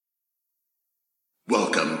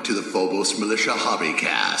Welcome to the Phobos Militia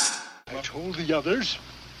Hobbycast. I told the others.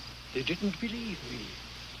 They didn't believe me.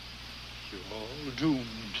 You're all doomed.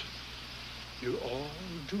 You're all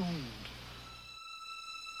doomed.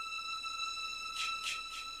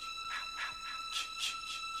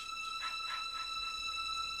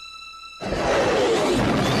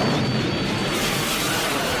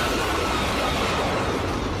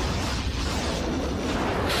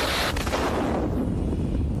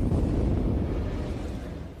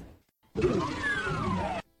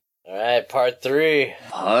 Alright, part 3.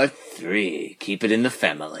 Part 3. Keep it in the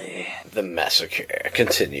family. The massacre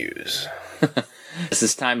continues. This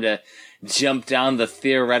is time to jump down the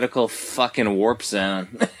theoretical fucking warp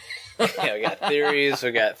zone. Yeah, we got theories,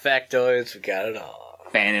 we got factoids, we got it all.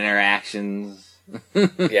 Fan interactions.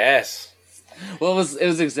 Yes. Well, it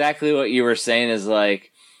was exactly what you were saying, is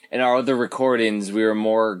like, in our other recordings, we were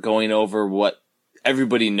more going over what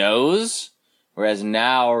everybody knows, whereas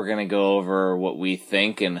now we're going to go over what we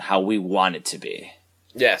think and how we want it to be.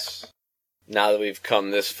 Yes. Now that we've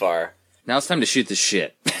come this far. Now it's time to shoot the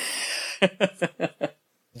shit. Do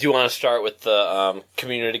you want to start with the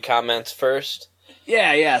community comments first?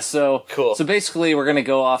 Yeah, so... Cool. So basically, we're going to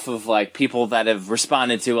go off of, like, people that have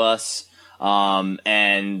responded to us, and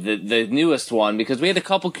the newest one, because we had a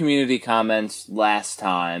couple community comments last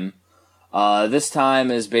time. This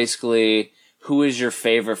time is basically, who is your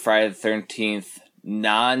favorite Friday the 13th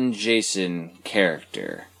non-Jason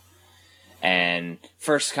character? And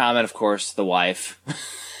first comment, of course, the wife.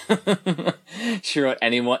 She wrote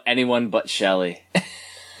anyone but Shelly.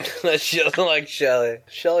 She doesn't like Shelly.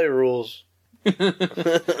 Shelly rules.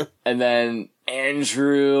 And then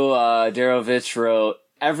Andrew Darovich wrote,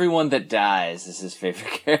 everyone that dies is his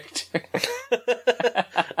favorite character.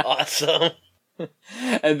 Awesome.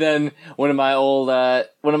 And then one of my old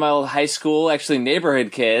high school, actually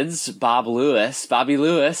neighborhood kids, Bobby Lewis,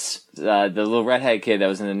 the little redhead kid that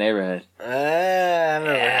was in the neighborhood. I don't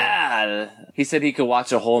know. Yeah. He said he could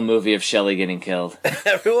watch a whole movie of Shelly getting killed.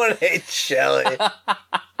 Everyone hates Shelly.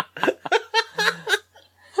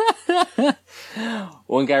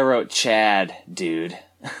 One guy wrote Chad, dude.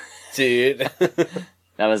 Dude.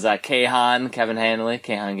 That was Kevin Hanley,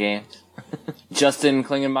 Kahan Games. Justin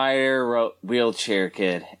Klingenmeyer wrote Wheelchair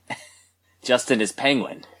Kid. Justin is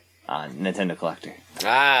Penguin on Nintendo Collector.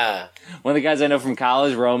 Ah. One of the guys I know from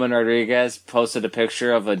college, Roman Rodriguez, posted a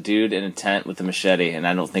picture of a dude in a tent with a machete, and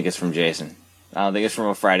I don't think it's from Jason. I don't think it's from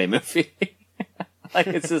a Friday movie. Like,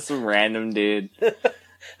 it's just some random dude.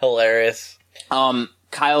 Hilarious.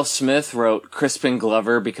 Kyle Smith wrote Crispin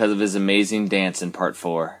Glover because of his amazing dance in Part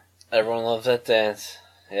 4. Everyone loves that dance.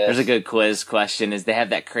 Yes. There's a good quiz question, is they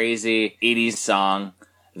have that crazy 80s song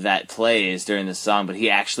that plays during the song, but he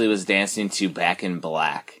actually was dancing to Back in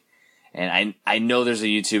Black. And I know there's a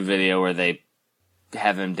YouTube video where they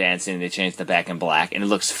have him dancing and they change the Back in Black, and it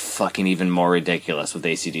looks fucking even more ridiculous with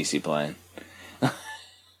AC/DC playing.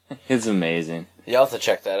 It's amazing. You'll have to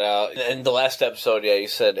check that out. In the last episode, yeah, you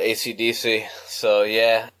said AC/DC. So,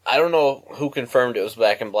 yeah. I don't know who confirmed it was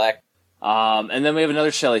Back in Black. And then we have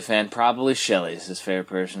another Shelley fan. Probably Shelley's his favorite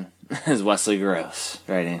person. Is Wesley Gross.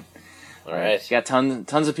 Right in. All right. Got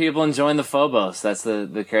tons of people enjoying the Phobos. That's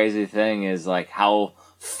the crazy thing, is like how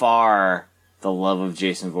far the love of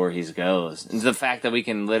Jason Voorhees goes. And the fact that we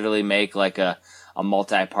can literally make like a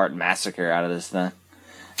multi-part massacre out of this thing.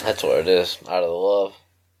 That's what it is. Out of the love.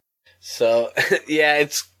 So, yeah,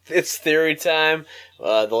 it's theory time.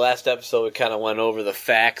 The last episode we kind of went over the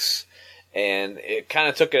facts, and it kind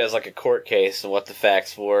of took it as like a court case and what the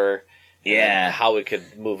facts were. Yeah. And how we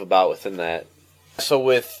could move about within that. So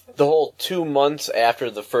with the whole 2 months after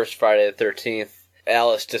the first Friday the 13th,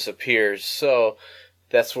 Alice disappears. So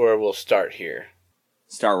that's where we'll start here.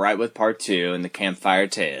 Start right with Part 2 and the Campfire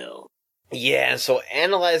Tale. Yeah, so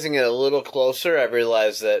analyzing it a little closer, I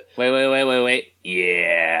realized that... Wait.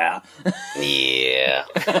 Yeah. Yeah.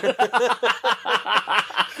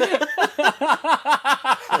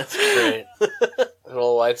 That's great. Good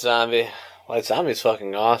old White Zombie. White Zombie's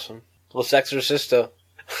fucking awesome. Los Exorcisto.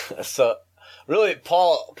 So, really,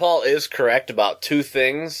 Paul is correct about two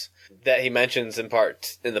things that he mentions in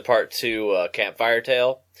the Part 2 Campfire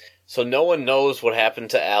Tale. So no one knows what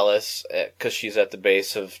happened to Alice because she's at the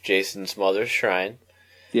base of Jason's mother's shrine.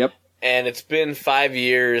 Yep. And it's been 5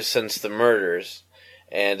 years since the murders.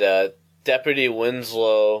 And Deputy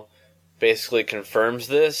Winslow basically confirms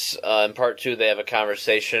this. In Part 2, they have a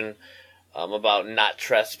conversation about not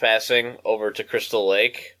trespassing over to Crystal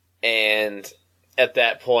Lake. And at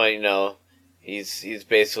that point, you know, he's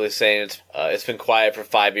basically saying it's been quiet for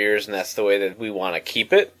 5 years, and that's the way that we want to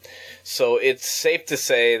keep it. So it's safe to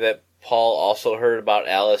say that Paul also heard about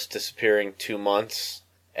Alice disappearing 2 months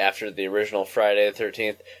after the original Friday the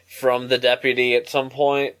 13th from the deputy at some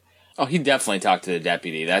point. Oh, he definitely talked to the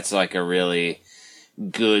deputy. That's like a really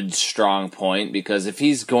good, strong point, because if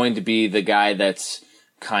he's going to be the guy that's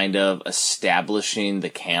kind of establishing the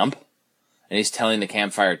camp, and he's telling the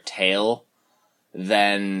campfire tale,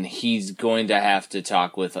 then he's going to have to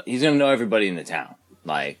he's going to know everybody in the town,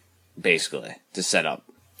 like, basically, to set up.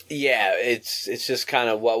 Yeah, it's just kind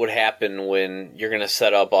of what would happen when you're going to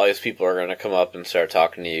set up, all these people are going to come up and start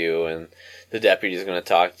talking to you, and the deputy's going to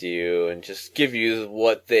talk to you and just give you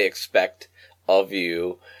what they expect of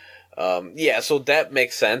you. So that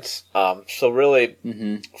makes sense. So really,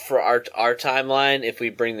 for our timeline, if we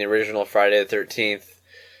bring the original Friday the 13th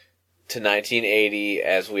to 1980,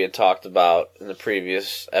 as we had talked about in the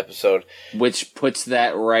previous episode. Which puts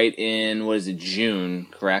that right in, what is it, June,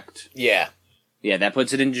 correct? Yeah. Yeah, that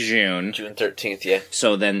puts it in June. June 13th, yeah.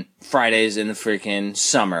 So then Friday's in the freaking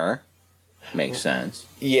summer. Makes sense.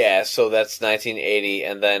 Yeah, so that's 1980,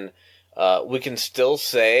 and then we can still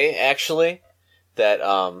say, actually, that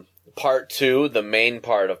Part 2, the main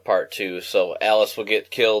part of Part 2, so Alice will get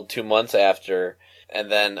killed 2 months after,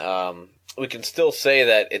 and then we can still say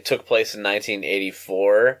that it took place in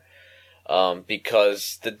 1984,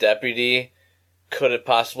 because the deputy could have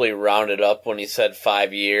possibly rounded up when he said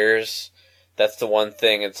 5 years. That's the one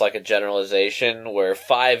thing, it's like a generalization, where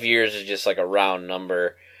 5 years is just like a round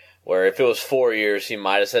number, where if it was 4 years, he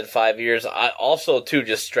might have said 5 years. I also, too,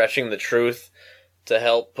 just stretching the truth to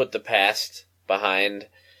help put the past behind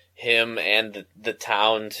him and the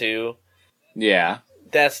town, too. Yeah.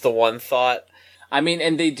 That's the one thought. I mean,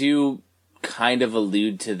 and they do kind of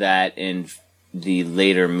allude to that in the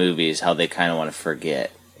later movies, how they kind of want to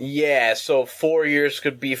forget. Yeah, so 4 years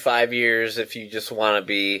could be 5 years if you just want to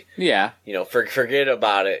be... Yeah. Forget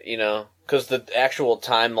about it, Because the actual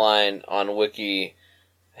timeline on Wiki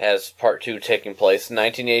has Part 2 taking place in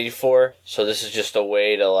 1984, so this is just a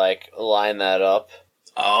way to, line that up.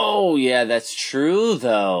 Oh, yeah, that's true,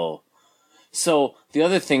 though. So, the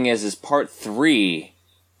other thing is Part 3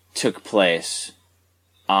 took place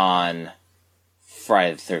on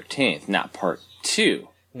Friday the 13th, not Part 2.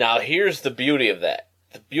 Now, here's the beauty of that.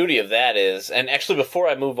 The beauty of that is, and actually before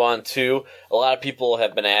I move on to, a lot of people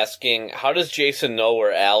have been asking, how does Jason know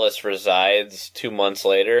where Alice resides 2 months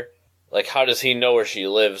later? How does he know where she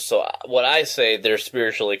lives? So what I say, they're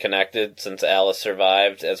spiritually connected since Alice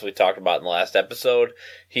survived, as we talked about in the last episode.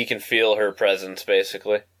 He can feel her presence,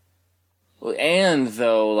 basically. Well, and,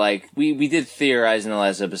 though, we did theorize in the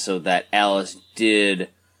last episode that Alice did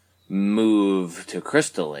move to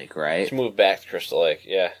Crystal Lake, right? She moved back to Crystal Lake,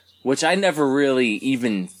 yeah. Which I never really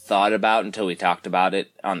even thought about until we talked about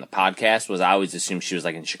it on the podcast, was I always assumed she was,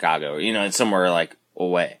 in Chicago, or, somewhere,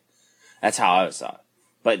 away. That's how I always thought.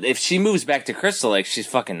 But if she moves back to Crystal Lake, she's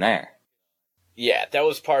fucking there. Yeah, that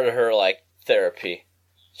was part of her, therapy.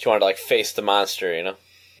 She wanted to, face the monster,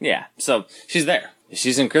 Yeah, so she's there. If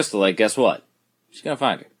she's in Crystal Lake, guess what? She's gonna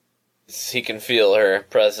find her. He can feel her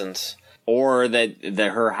presence. Or that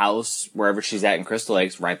her house, wherever she's at in Crystal Lake,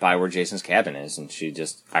 is right by where Jason's cabin is, and she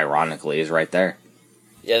just, ironically, is right there.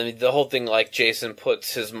 Yeah, the whole thing, Jason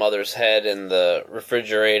puts his mother's head in the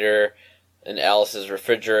refrigerator, in Alice's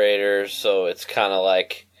refrigerator, so it's kind of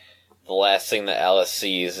the last thing that Alice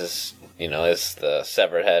sees is, is the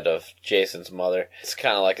severed head of Jason's mother. It's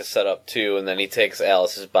kind of like a setup, too, and then he takes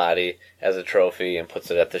Alice's body as a trophy and puts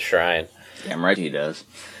it at the shrine. Damn right he does.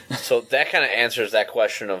 So that kind of answers that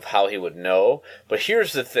question of how he would know. But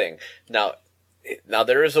here's the thing. Now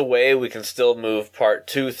there is a way we can still move Part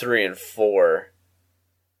 2, 3, and 4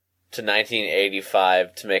 to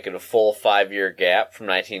 1985 to make it a full 5-year gap from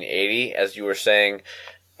 1980. As you were saying,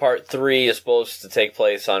 Part 3 is supposed to take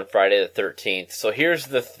place on Friday the 13th. So here's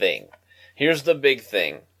the thing. Here's the big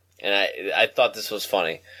thing. And I thought this was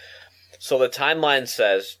funny. So the timeline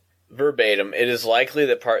says, verbatim, it is likely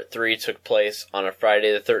that Part 3 took place on a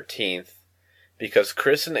Friday the 13th because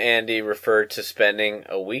Chris and Andy referred to spending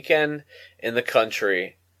a weekend in the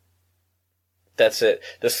country. That's it.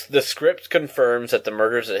 The script confirms that the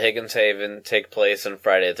murders at Higgins Haven take place on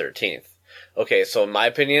Friday the 13th. Okay, so in my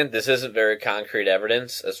opinion, this isn't very concrete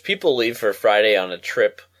evidence, as people leave for Friday on a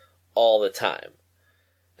trip all the time.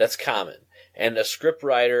 That's common. And a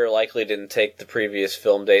scriptwriter likely didn't take the previous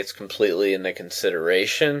film dates completely into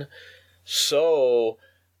consideration. So,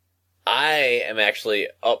 I am actually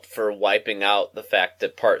up for wiping out the fact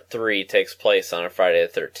that Part 3 takes place on a Friday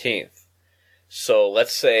the 13th. So,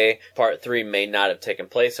 let's say Part 3 may not have taken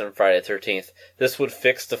place on Friday the 13th. This would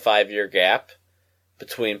fix the 5-year gap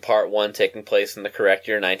between Part 1 taking place in the correct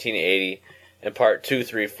year, 1980, and Part 2,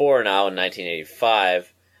 3, 4 now in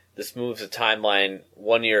 1985. this moves the timeline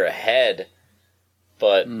 1 year ahead.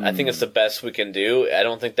 But I think it's the best we can do. I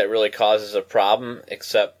don't think that really causes a problem,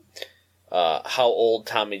 except how old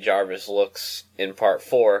Tommy Jarvis looks in Part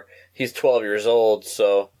 4. He's 12 years old,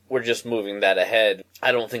 so we're just moving that ahead.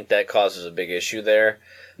 I don't think that causes a big issue there.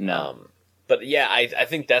 No. But yeah, I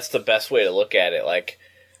think that's the best way to look at it. Like,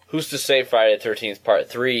 who's to say Friday the 13th Part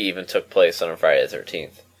 3 even took place on a Friday the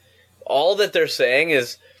 13th? All that they're saying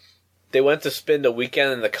is they went to spend a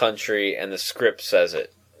weekend in the country and the script says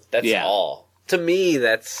it. That's all. To me,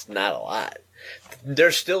 that's not a lot.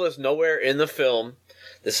 There still is nowhere in the film.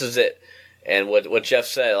 This is it. And what Jeff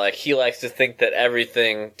said, like, he likes to think that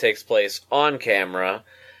everything takes place on camera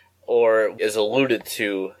or is alluded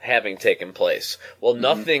to having taken place. Well,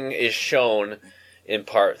 nothing is shown in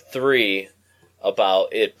Part 3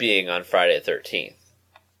 about it being on Friday the 13th.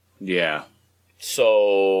 Yeah.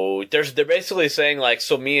 So they're basically saying, like,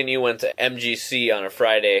 so me and you went to MGC on a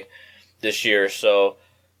Friday this year, so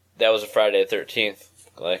that was a Friday the 13th.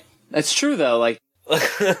 Like, That's true, though. Like,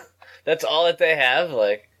 that's all that they have.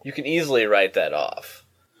 Like, you can easily write that off.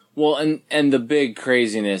 well, and the big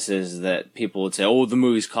craziness is that people would say, oh, the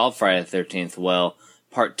movie's called Friday the 13th. Well,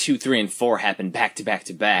 Part 2, 3, and 4 happened back to back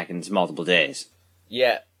to back, and it's multiple days.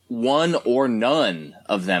 Yeah, One or none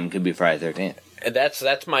of them could be Friday the 13th. and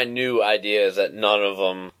that's my new idea, is that none of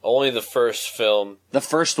them, only the first film. The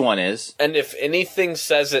first one is, And if anything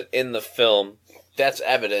says it in the film, that's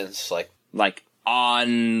evidence. like,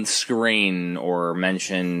 on screen or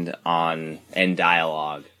mentioned in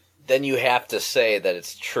dialogue. Then you have to say that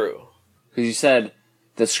it's true. Because you said,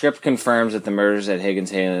 the script confirms that the murders at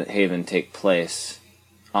Higgins Haven take place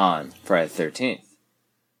on Friday the 13th.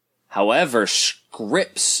 However,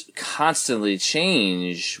 scripts constantly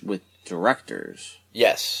change with directors.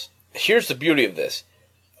 Yes. Here's the beauty of this.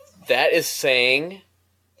 That is saying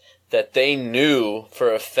that they knew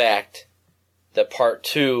for a fact that Part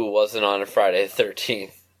 2 wasn't on a Friday the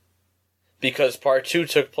 13th. Because Part 2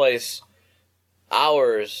 took place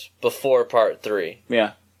hours before Part 3.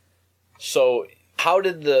 Yeah. So, how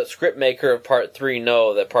did the script maker of Part 3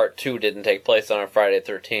 know that Part 2 didn't take place on a Friday the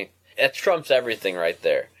 13th? That trumps everything right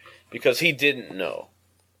there. Because he didn't know.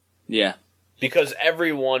 Yeah. Because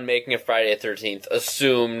everyone making a Friday the 13th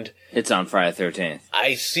assumed... It's on Friday the 13th.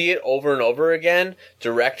 I see it over and over again.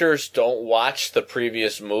 Directors don't watch the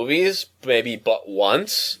previous movies, maybe but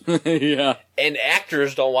once. Yeah. And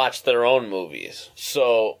actors don't watch their own movies.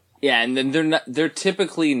 So... Yeah, and then they're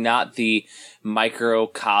typically not the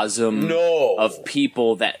microcosm No. of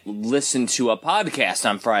people that listen to a podcast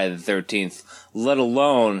on Friday the 13th, let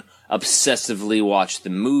alone obsessively watch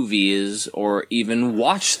the movies or even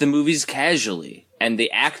watch the movies casually. And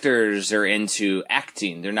the actors are into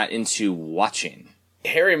acting, they're not into watching.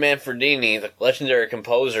 Harry Manfredini, the legendary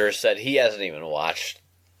composer, said he hasn't even watched,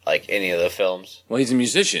 like, any of the films. Well, he's a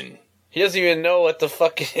musician. He doesn't even know what the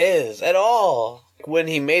fuck it is at all. When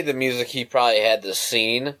he made the music, he probably had the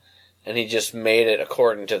scene, and he just made it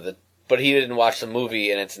according to the... But he didn't watch the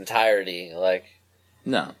movie in its entirety, like...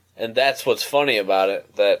 No. And that's what's funny about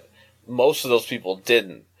it, that most of those people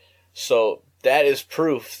didn't. So that is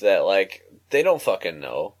proof that, like, they don't fucking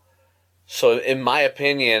know. So in my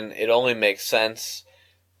opinion, it only makes sense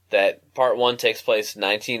that Part 1 takes place in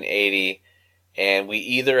 1980, and we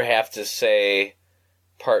either have to say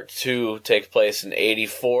Part 2 takes place in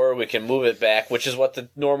 84, we can move it back, which is what the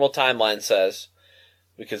normal timeline says.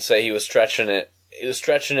 We could say he was stretching it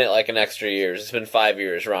like an extra years. It's been 5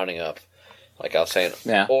 years rounding up, like I was saying.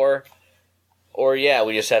 Yeah. Or yeah,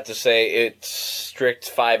 we just have to say it's strict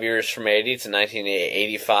 5 years from 80 to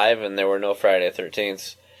 1985, and there were no Friday the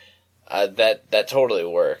 13th. That totally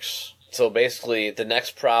works. So basically, the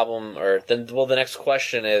next problem, the next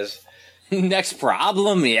question is... Next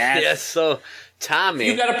problem, yes. Yes, so Tommy...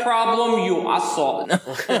 You got a problem, you asshole.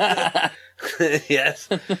 Yes.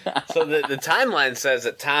 So the timeline says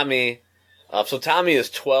that Tommy... so Tommy is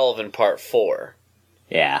 12 in Part 4.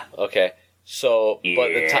 Yeah. Okay. So...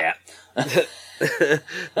 But Yeah.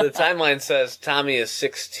 the timeline says Tommy is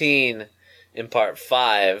 16 in Part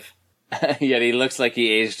 5. Yet he looks like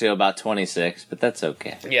he aged to about 26, but that's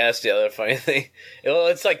okay. Yeah, that's the other funny thing. Well,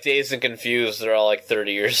 it's like Dazed and Confused. They're all like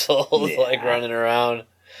 30 years old, Yeah. like running around,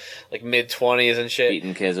 like mid-20s and shit.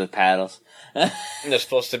 Beating kids with paddles. And they're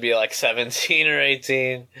supposed to be like 17 or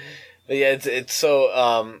 18. But yeah, it's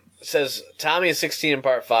so, it says Tommy is 16 in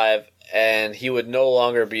Part 5, and he would no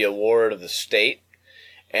longer be a ward of the state,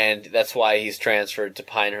 and that's why he's transferred to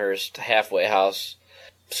Pinehurst Halfway House.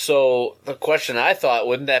 So, the question I thought,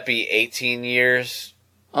 wouldn't that be 18 years?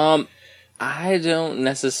 I don't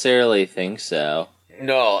necessarily think so.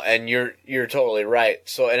 No, and you're totally right.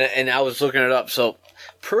 So, and I was looking it up. So,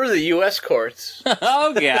 Per the U.S. courts,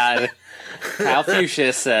 Oh, God. Kyle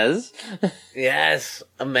Fuchsia says. yes,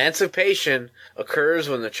 emancipation occurs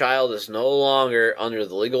when the child is no longer under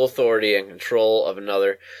the legal authority and control of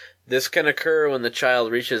another. This can occur when the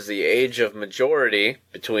child reaches the age of majority,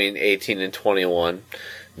 between 18 and 21,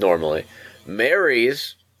 normally,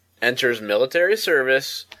 marries, enters military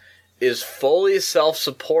service, is fully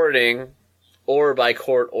self-supporting, or by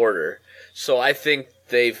court order. So I think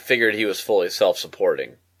they figured he was fully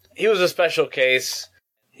self-supporting. He was a special case.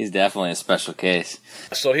 He's definitely a special case.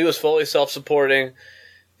 So he was fully self-supporting.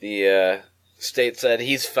 The state said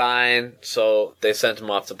he's fine, so they sent him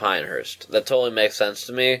off to Pinehurst. That totally makes sense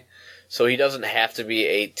to me. So he doesn't have to be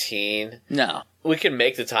 18. No. We can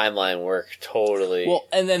make the timeline work, totally. Well,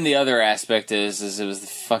 and then the other aspect is it was the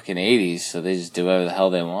fucking 80s, so they just do whatever the hell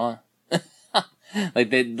they want.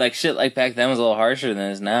 Shit like back then was a little harsher than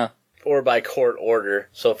it is now. Or by court order.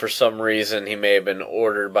 So for some reason he may have been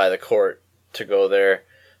ordered by the court to go there.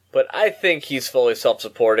 But I think he's fully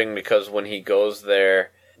self-supporting because when he goes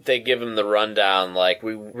there, they give him the rundown, like,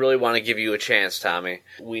 we really want to give you a chance, Tommy.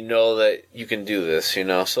 We know that you can do this, you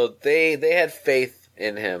know. So they had faith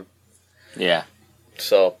in him. Yeah.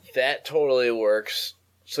 So that totally works.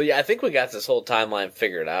 So yeah, I think we got this whole timeline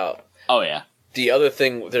figured out. Oh, yeah. The other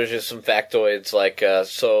thing, there's just some factoids, like,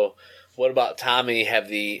 so what about Tommy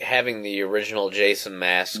having the original Jason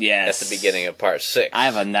mask at the beginning of part 6? I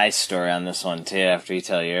have a nice story on this one, too, after you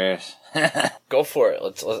tell yours. Go for it.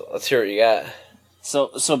 Let's hear what you got.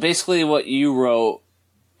 So basically what you wrote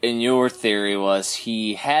in your theory was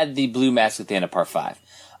he had the blue mask at the end of part 5.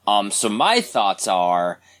 So my thoughts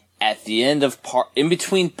are, at the end of in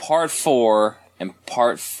between part 4 and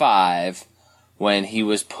part 5, when he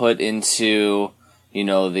was put into, you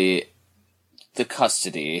know, the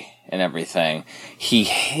custody and everything, he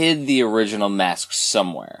hid the original mask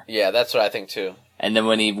somewhere. Yeah, that's what I think too. And then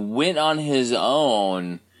when he went on his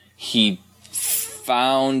own, he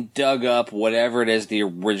dug up whatever it is, the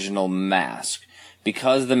original mask.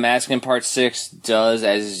 Because the mask in part 6 does,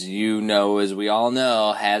 as you know, as we all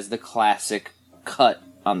know, has the classic cut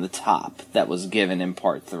on the top that was given in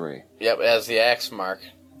part 3. Yep, it has the axe mark.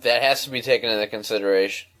 That has to be taken into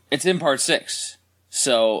consideration. It's in part 6.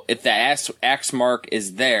 So if the axe mark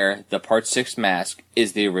is there, the part 6 mask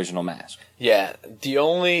is the original mask. Yeah, the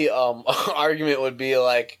only argument would be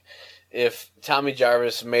like, if Tommy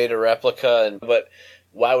Jarvis made a replica, but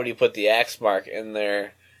why would he put the axe mark in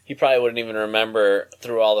there? He probably wouldn't even remember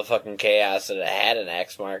through all the fucking chaos that it had an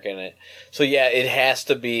axe mark in it. So yeah, it has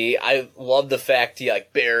to be. I love the fact he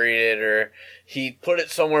like buried it, or he put it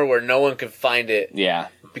somewhere where no one could find it. Yeah.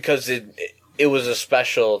 Because it was a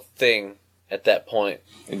special thing at that point.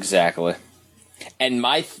 Exactly. And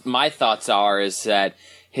my thoughts is that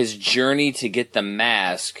his journey to get the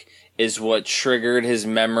mask is what triggered his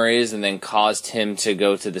memories and then caused him to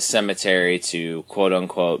go to the cemetery to,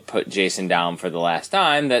 quote-unquote, put Jason down for the last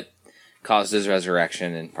time that caused his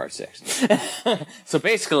resurrection in part 6. So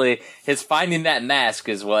basically, his finding that mask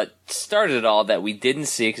is what started it all that we didn't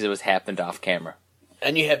see because it was happened off camera.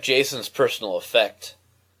 And you have Jason's personal effect.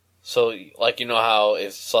 So, like, you know how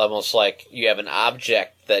it's almost like you have an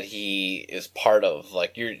object that he is part of.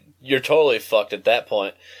 Like, you're totally fucked at that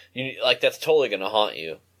point. That's totally going to haunt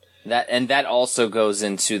you. That also goes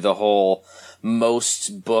into the whole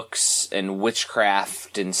most books and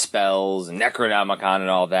witchcraft and spells and Necronomicon and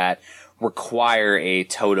all that require a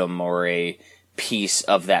totem or a piece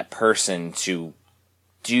of that person to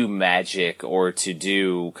do magic or to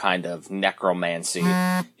do kind of necromancy.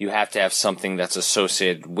 You have to have something that's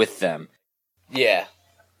associated with them. Yeah.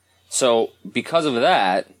 So because of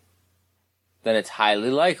that, then it's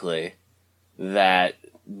highly likely that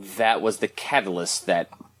was the catalyst that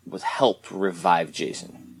was helped revive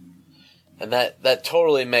Jason. And that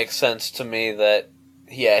totally makes sense to me that,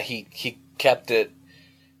 yeah, he kept it.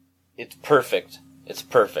 It's perfect. It's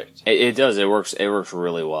perfect. It does. It works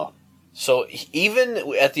really well. So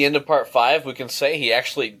even at the end of part 5, we can say he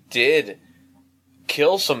actually did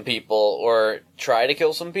kill some people or try to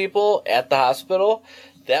kill some people at the hospital.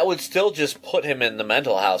 That would still just put him in the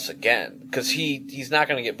mental house again. Because he's not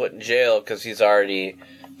going to get put in jail because he's already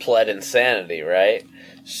pled insanity, right?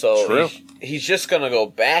 So he's just going to go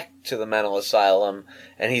back to the mental asylum,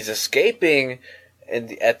 and he's escaping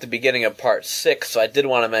at the beginning of part 6. So I did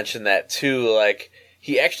want to mention that too. Like,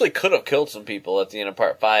 he actually could have killed some people at the end of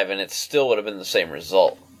part 5, and it still would have been the same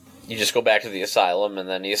result. You just go back to the asylum, and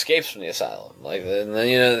then he escapes from the asylum. Like, and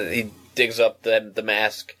then he digs up the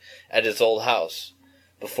mask at his old house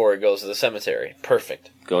before he goes to the cemetery.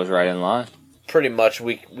 Perfect. Goes right in line. Pretty much,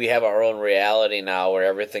 we have our own reality now where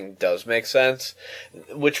everything does make sense,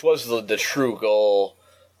 which was the true goal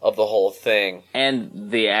of the whole thing.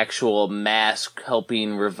 And the actual mask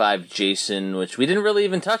helping revive Jason, which we didn't really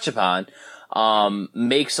even touch upon,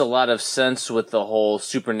 makes a lot of sense with the whole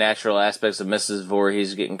supernatural aspects of Mrs.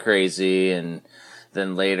 Voorhees getting crazy, and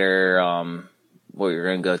then later, what you're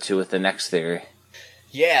going to go to with the next theory.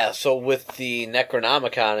 Yeah, so with the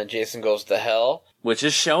Necronomicon and Jason Goes to Hell, which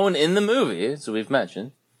is shown in the movie, as we've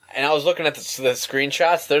mentioned. And I was looking at the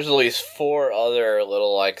screenshots, there's at least 4 other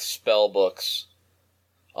little, like, spell books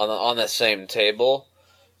on that same table.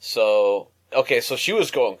 So, okay, so she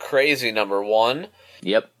was going crazy, number 1.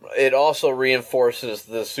 Yep. It also reinforces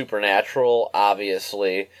the supernatural,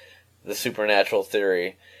 obviously, the supernatural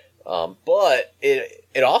theory. But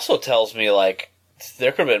it also tells me, like,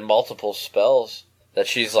 there could have been multiple spells that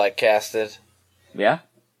she's, like, casted. Yeah?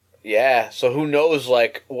 Yeah, so who knows,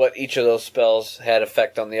 like, what each of those spells had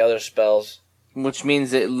effect on the other spells. Which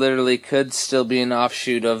means it literally could still be an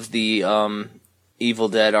offshoot of the Evil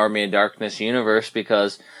Dead Army of Darkness universe,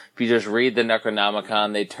 because if you just read the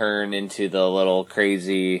Necronomicon, they turn into the little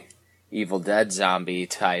crazy Evil Dead zombie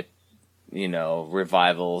type,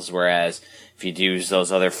 revivals, whereas if you use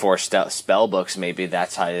those other 4 spell books, maybe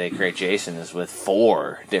that's how they create Jason, is with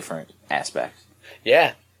 4 different aspects.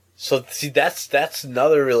 Yeah. So, see, that's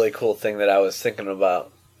another really cool thing that I was thinking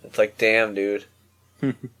about. It's like, damn, dude.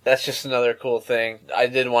 That's just another cool thing. I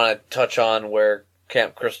did want to touch on where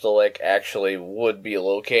Camp Crystal Lake actually would be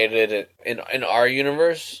located in our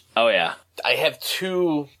universe. Oh, yeah. I have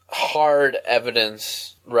 2 hard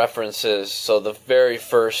evidence references. So the very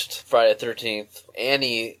first Friday the 13th,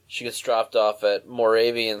 Annie, she gets dropped off at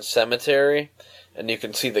Moravian Cemetery, and you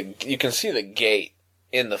can see the gate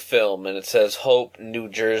in the film, and it says Hope, New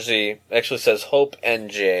Jersey. It actually says Hope,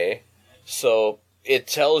 NJ. So it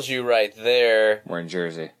tells you right there. We're in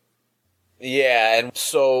Jersey. Yeah, and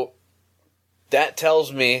so that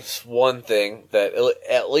tells me one thing, that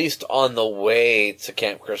at least on the way to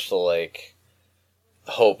Camp Crystal Lake,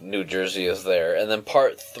 Hope, New Jersey is there. And then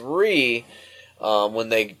part 3,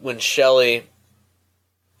 when Shelley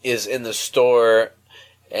is in the store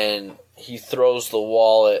and he throws the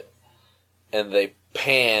wallet and they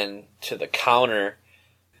pan to the counter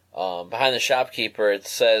behind the shopkeeper, it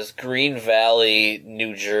says Green Valley,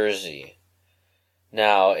 New Jersey.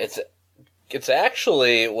 Now, that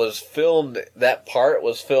part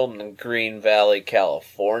was filmed in Green Valley,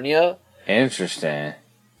 California. Interesting.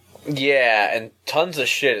 Yeah, and tons of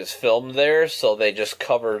shit is filmed there, so they just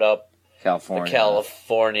covered up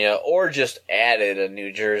California, or just added a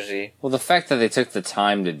New Jersey. Well, the fact that they took the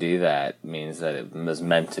time to do that means that it was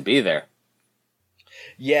meant to be there.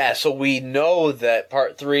 Yeah, so we know that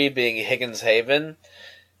part 3 being Higgins Haven,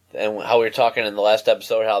 and how we were talking in the last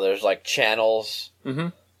episode, how there's like channels. Mm-hmm.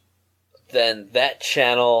 Then that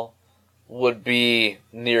channel would be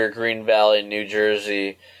near Green Valley, New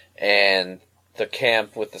Jersey, and the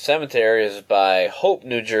camp with the cemetery is by Hope,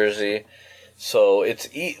 New Jersey. So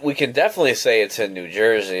we can definitely say it's in New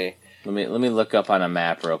Jersey. Let me look up on a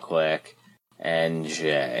map real quick.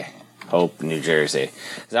 NJ. Hope, New Jersey.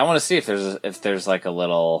 Because I want to see if there's like a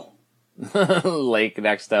little lake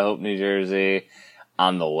next to Hope, New Jersey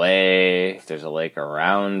on the way, if there's a lake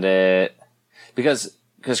around it. Because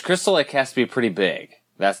Crystal Lake has to be pretty big.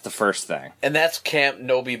 That's the first thing. And that's Camp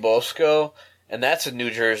Nobi Bosco, and that's in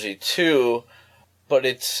New Jersey too, but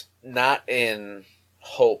it's not in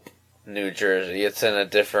Hope, New Jersey. It's in a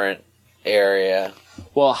different area.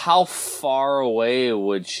 Well, how far away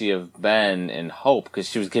would she have been in Hope? Because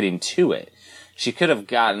she was getting to it. She could have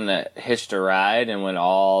hitched a ride and went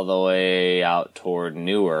all the way out toward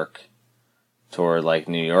Newark, toward like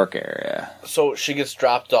New York area. So she gets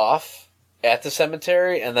dropped off at the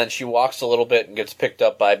cemetery, and then she walks a little bit and gets picked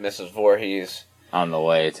up by Mrs. Voorhees. On the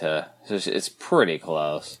way to... So it's pretty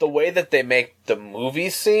close. The way that they make the movie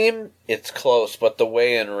seem, it's close, but the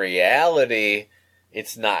way in reality,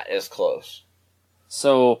 it's not as close.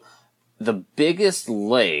 So, the biggest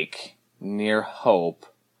lake near Hope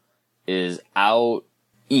is out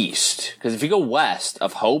east. Because if you go west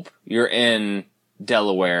of Hope, you're in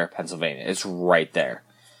Delaware, Pennsylvania. It's right there.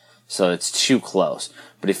 So it's too close.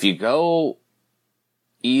 But if you go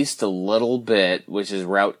east a little bit, which is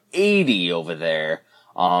Route 80 over there,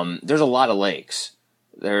 there's a lot of lakes.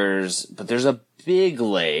 But there's a big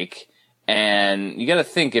lake, and you gotta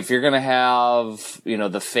think, if you're gonna have,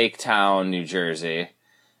 the fake town, New Jersey,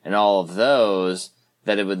 and all of those,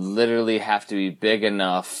 that it would literally have to be big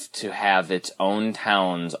enough to have its own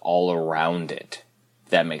towns all around it.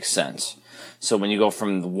 If that makes sense. So when you go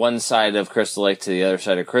from one side of Crystal Lake to the other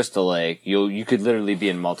side of Crystal Lake, you could literally be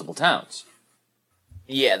in multiple towns.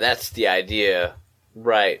 Yeah, that's the idea.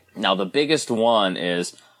 Right. Now, the biggest one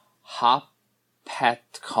is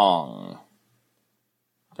Patcong.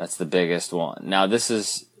 That's the biggest one. Now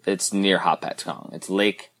it's near Hapatcong. It's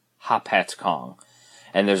Lake Hapatcong.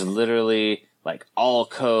 And there's literally like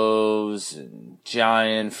alcoves and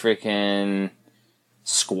giant freaking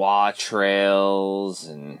squaw trails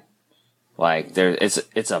and like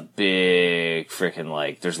it's a big freaking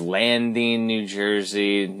lake. There's Landing, New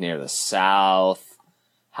Jersey near the south.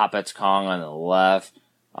 Hapatcong on the left.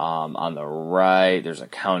 On the right, there's a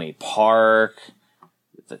county park.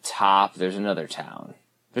 At the top, there's another town.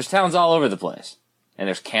 There's towns all over the place. And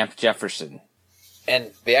there's Camp Jefferson.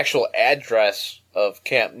 And the actual address of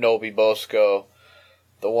Camp Novi Bosco,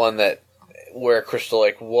 the one where Crystal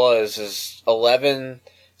Lake was, is 11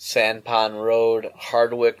 Sanpon Road,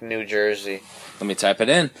 Hardwick, New Jersey. Let me type it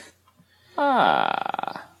in.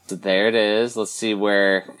 So there it is. Let's see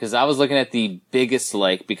where, because I was looking at the biggest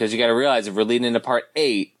lake, because you got to realize if we're leading into part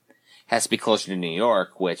 8, it has to be closer to New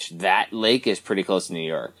York, which that lake is pretty close to New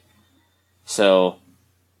York. So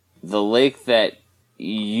the lake that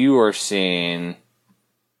you are seeing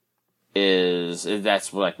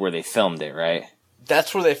that's like where they filmed it, right?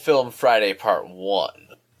 That's where they filmed Friday Part 1.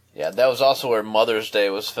 Yeah, that was also where Mother's Day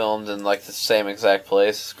was filmed in like the same exact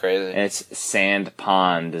place. It's crazy. And it's Sand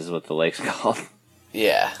Pond is what the lake's called.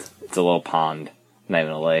 Yeah. It's a little pond, not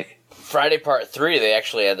even a lake. Friday Part 3, they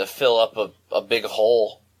actually had to fill up a big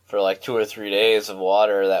hole for like 2 or 3 days of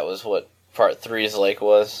water. That was what Part 3's lake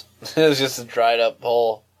was. It was just a dried up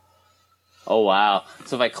hole. Oh, wow.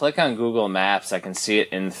 So if I click on Google Maps, I can see it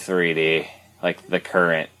in 3D, like the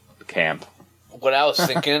current camp. What I was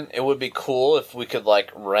thinking, it would be cool if we could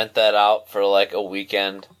like rent that out for like a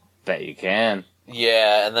weekend. Bet you can.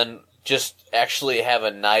 Yeah, and then just actually have a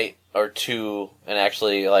night or two and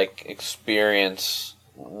actually like experience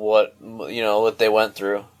what they went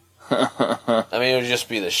through. I mean, it would just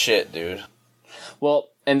be the shit, dude. Well,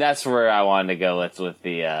 and that's where I wanted to go with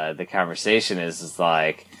the conversation is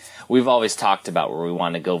like we've always talked about where we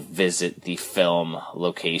want to go visit the film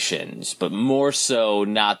locations, but more so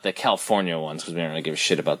not the California ones because we don't really give a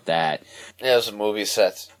shit about that. Yeah, those are movie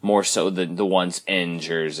sets. More so the ones in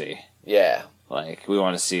Jersey. Yeah. Like, we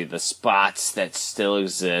want to see the spots that still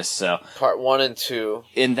exist, so... Part 1 and 2.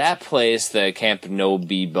 In that place, the Camp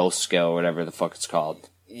Novi Bosco, or whatever the fuck it's called.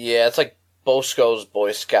 Yeah, it's like Bosco's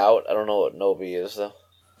Boy Scout. I don't know what Novi is, though.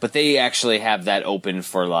 But they actually have that open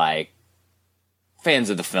for, like, fans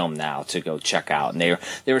of the film now to go check out. And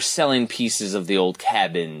they were selling pieces of the old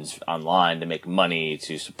cabins online to make money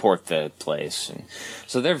to support the place. And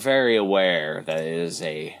so they're very aware that it is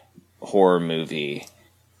a horror movie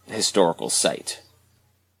historical site.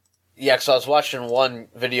 Yeah, because I was watching one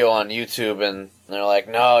video on YouTube, and they're like,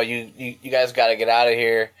 no, you guys got to get out of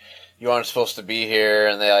here. You aren't supposed to be here,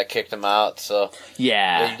 and they, like, kicked them out, so...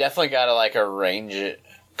 Yeah. You definitely got to, like, arrange it.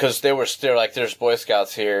 Because they were still, like, there's Boy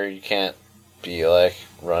Scouts here, you can't be, like,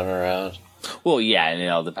 running around. Well, yeah, and it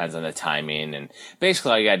all depends on the timing, and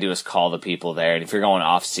basically all you gotta do is call the people there, and if you're going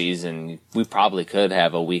off-season, we probably could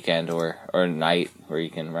have a weekend or a night where you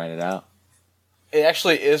can rent it out. It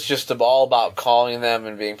actually is just all about calling them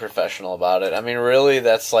and being professional about it. I mean, really,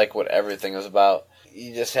 that's like what everything is about.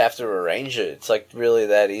 You just have to arrange it. It's like really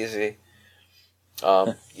that easy.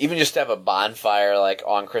 Even just have a bonfire like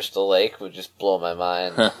on Crystal Lake would just blow my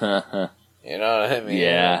mind. You know what I mean?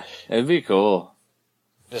 Yeah, it'd be cool.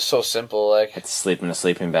 Just so simple, like. I'd sleep in a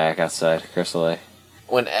sleeping bag outside Crystal Lake.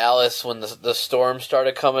 When the storm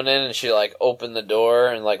started coming in and she like opened the door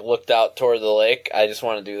and like looked out toward the lake, I just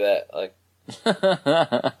want to do that, like.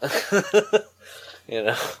 You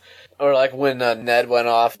know, or like when Ned went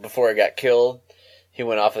off before he got killed, he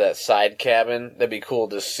went off of that side cabin. That'd be cool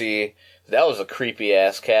to see. That was a creepy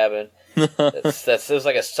ass cabin. It was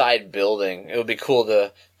like a side building. It would be cool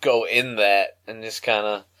to go in that and just kind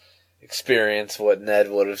of experience what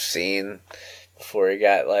Ned would have seen before he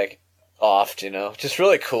got like offed. You know, just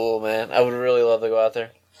really cool, man. I would really love to go out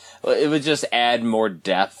there. Well, it would just add more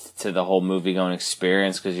depth to the whole movie-going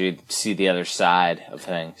experience because you'd see the other side of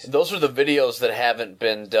things. Those are the videos that haven't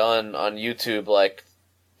been done on YouTube. Like,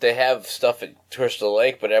 they have stuff at Crystal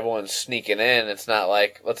Lake, but everyone's sneaking in. It's not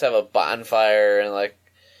like, let's have a bonfire and, like,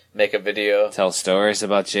 make a video. Tell stories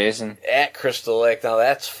about Jason? At Crystal Lake. Now,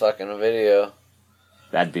 that's fucking a video.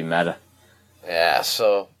 That'd be meta. Yeah,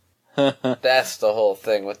 so that's the whole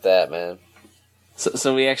thing with that, man.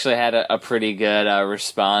 So we actually had a pretty good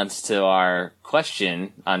response to our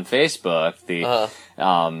question on Facebook,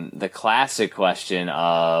 the classic question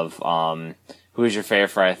of who is your favorite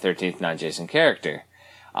Friday the 13th non-Jason character?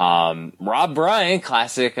 Rob Bryant,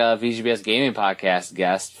 classic VGBS Gaming Podcast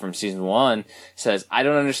guest from Season 1, says, I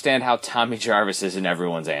don't understand how Tommy Jarvis isn't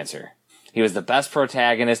everyone's answer. He was the best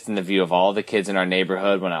protagonist in the view of all the kids in our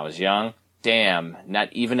neighborhood when I was young. Damn,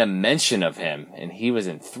 not even a mention of him, and he was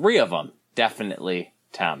in 3 of them. Definitely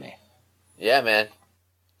Tommy. Yeah, man.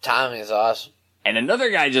 Tommy's awesome. And another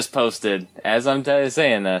guy just posted, as I'm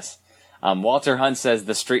saying this, Walter Hunt says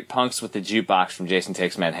the street punks with the jukebox from Jason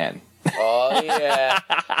Takes Manhattan. Oh, yeah.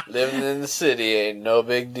 Living in the city ain't no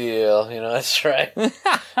big deal. You know, that's right.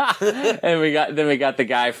 And we got the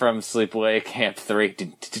guy from Sleepaway Camp 3.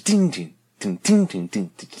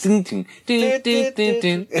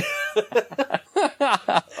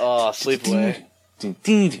 Oh, Sleepaway.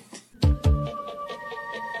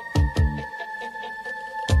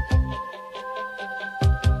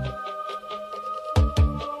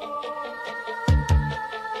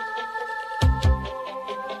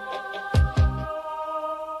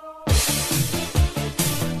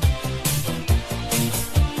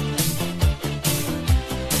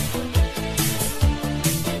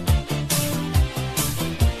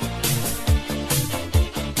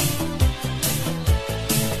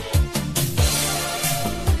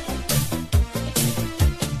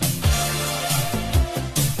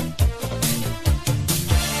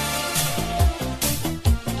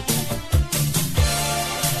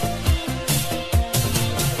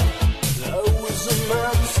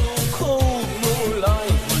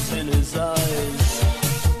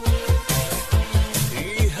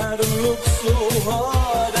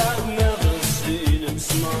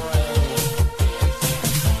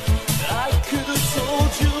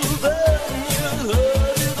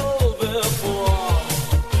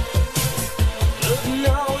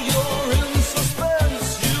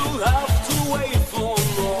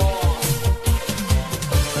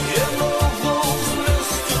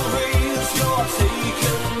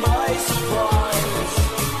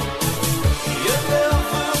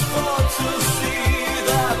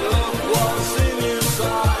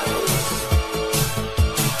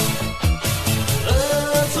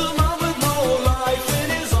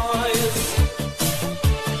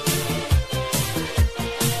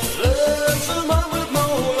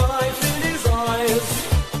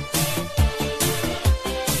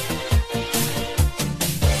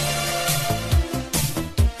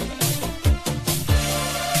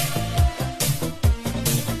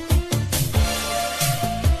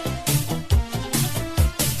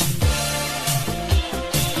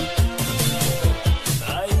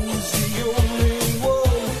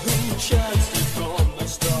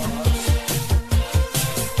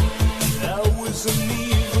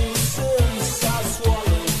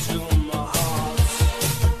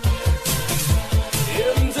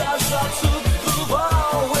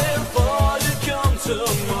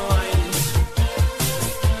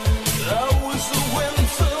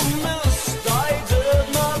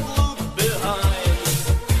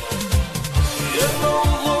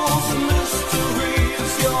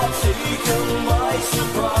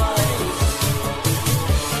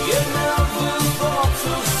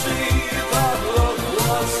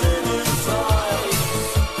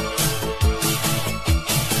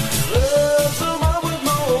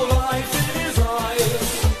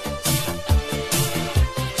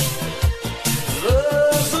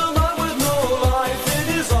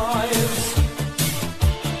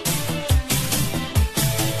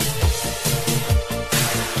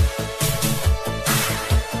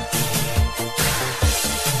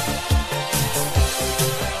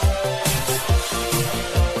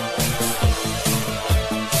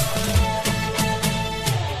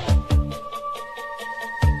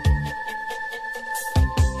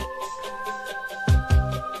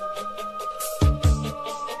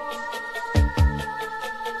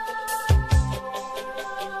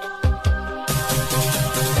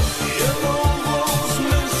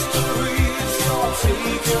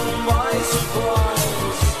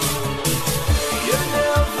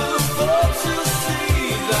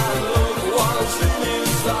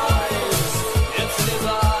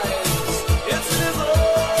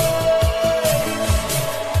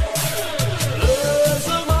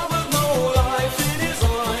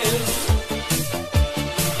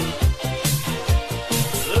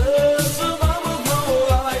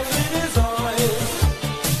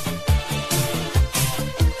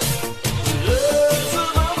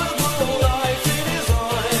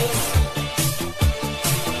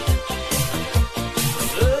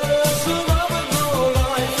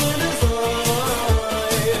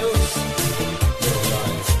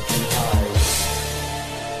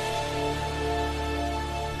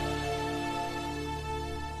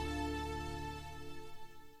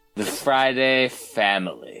 Friday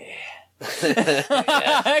family.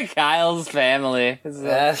 Kyle's family.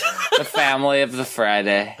 The family of the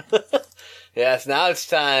Friday. Yes, now it's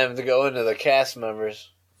time to go into the cast members.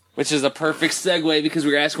 Which is a perfect segue because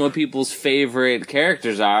we were asking what people's favorite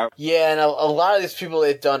characters are. Yeah, and a lot of these people,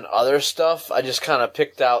 they've done other stuff. I just kind of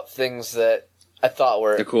picked out things that I thought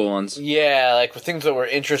were... The cool ones. Yeah, like things that were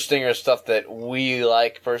interesting or stuff that we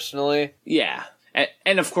like personally. Yeah.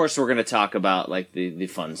 And of course we're going to talk about like the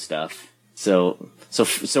fun stuff. So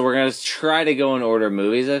we're going to try to go in order of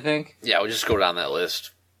movies, I think. Yeah, we'll just go down that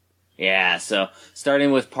list. Yeah, so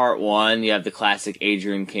starting with part 1, you have the classic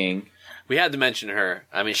Adrienne King. We had to mention her.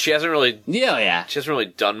 I mean, she hasn't really... Yeah. She hasn't really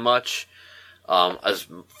done much as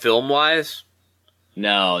film-wise.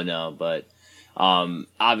 No, but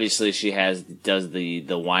obviously she does the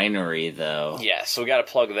winery, though. Yeah, so we got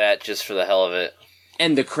to plug that just for the hell of it.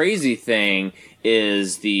 And the crazy thing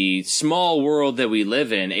is the small world that we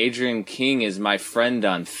live in. Adrienne King is my friend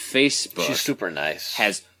on Facebook. She's super nice.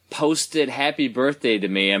 Has posted happy birthday to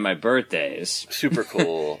me on my birthdays. Super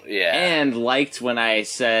cool, yeah. And liked when I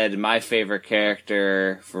said my favorite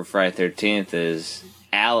character for Friday 13th is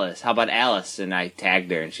Alice. How about Alice? And I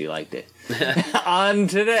tagged her and she liked it. On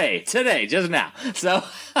today, just now. So,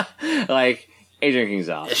 like, Adrienne King's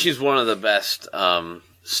awesome. She's one of the best,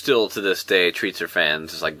 still to this day, treats her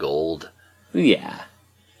fans as like gold. Yeah.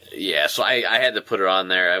 Yeah, so I had to put her on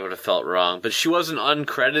there. I would have felt wrong. But she was an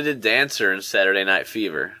uncredited dancer in Saturday Night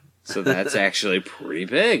Fever. So that's actually pretty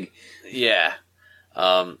big. Yeah.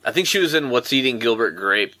 I think she was in What's Eating Gilbert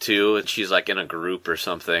Grape, too, and she's, like, in a group or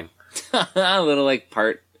something. A little, like,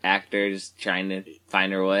 part actor just trying to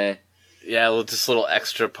find her way. Yeah, just little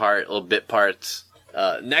extra little bit parts.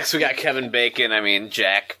 Next, we got Kevin Bacon. I mean,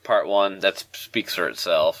 Jack, part 1. That speaks for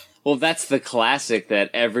itself. Well, that's the classic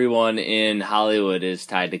that everyone in Hollywood is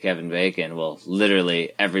tied to Kevin Bacon. Well,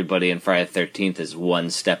 literally everybody in Friday the 13th is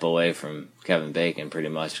one step away from Kevin Bacon, pretty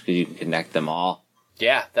much, because you can connect them all.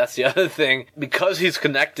 Yeah, that's the other thing. Because he's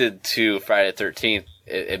connected to Friday the 13th,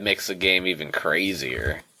 it makes the game even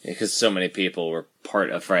crazier. Because so many people were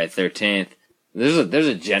part of Friday the 13th. There's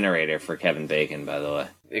a generator for Kevin Bacon, by the way.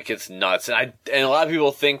 It gets nuts. And a lot of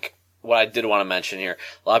people think, what I did want to mention here,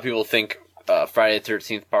 a lot of people think Friday the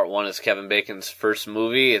 13th Part 1 is Kevin Bacon's first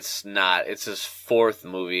movie. It's not. It's his fourth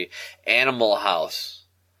movie, Animal House.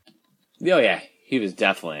 Oh, yeah. He was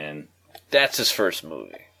definitely in. That's his first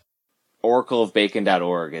movie.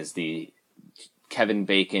 OracleofBacon.org is the Kevin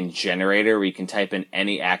Bacon generator where you can type in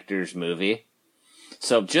any actor's movie.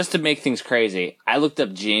 So just to make things crazy, I looked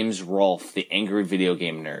up James Rolfe, the angry video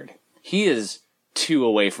game nerd. He is 2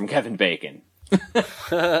 away from Kevin Bacon.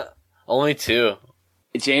 Only 2.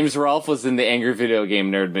 James Rolfe was in the Angry Video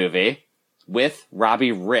Game Nerd movie with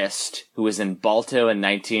Robbie Rist, who was in Balto in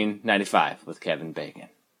 1995 with Kevin Bacon.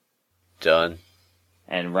 Done.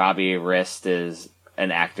 And Robbie Rist is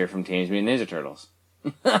an actor from Teenage Mutant Ninja Turtles.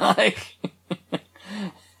 Like,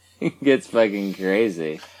 it gets fucking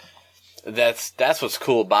crazy. That's what's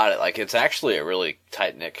cool about it. Like, it's actually a really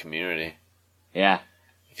tight-knit community. Yeah.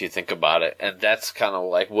 If you think about it. And that's kind of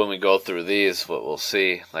like when we go through these, what we'll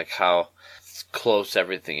see, like how close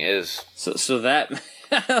everything is. So that,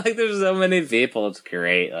 like, there's so many people, it's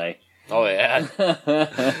great, like. Oh, yeah.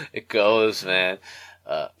 It goes, man.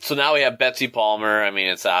 So now we have Betsy Palmer. I mean,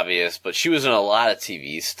 it's obvious, but she was in a lot of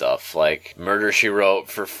TV stuff, like Murder, She Wrote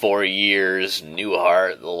for 4 years,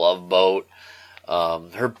 Newhart, The Love Boat.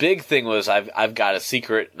 Her big thing was I've Got a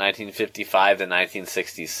Secret, 1955 to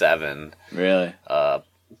 1967. Really?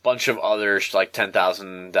 Bunch of others, like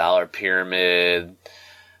 $10,000 Pyramid.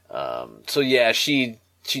 So yeah, she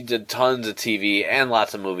did tons of TV and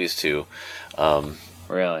lots of movies too.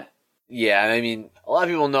 Really? Yeah, I mean, a lot of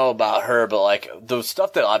people know about her, but like the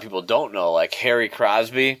stuff that a lot of people don't know, like Harry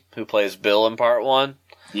Crosby, who plays Bill in Part 1.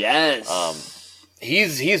 Yes.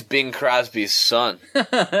 He's Bing Crosby's son.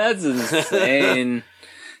 That's insane.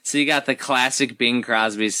 So you got the classic Bing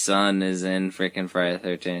Crosby's son is in freaking Friday the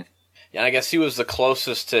 13th. Yeah, I guess he was the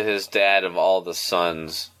closest to his dad of all the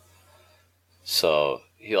sons. So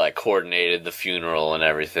he like coordinated the funeral and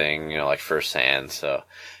everything, you know, like firsthand. So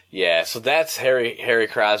yeah, so that's Harry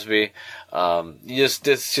Crosby. It's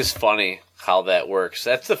just funny how that works.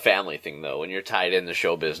 That's the family thing though. When you're tied into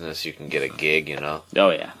show business, you can get a gig, you know. Oh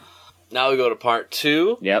yeah. Now we go to Part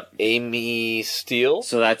 2. Yep. Amy Steele.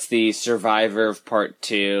 So that's the survivor of Part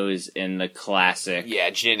 2 is in the classic. Yeah,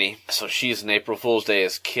 Ginny. So she's in April Fool's Day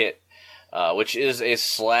as Kit, which is a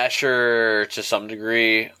slasher to some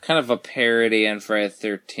degree. Kind of a parody on Friday the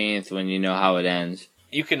 13th when you know how it ends.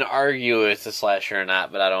 You can argue if it's a slasher or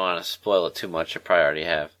not, but I don't want to spoil it too much. I probably already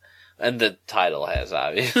have. And the title has,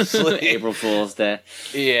 obviously. April Fool's Day.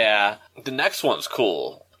 Yeah. The next one's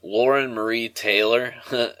cool. Lauren Marie Taylor,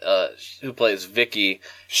 who plays Vicky,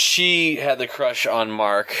 she had the crush on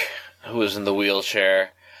Mark, who is in the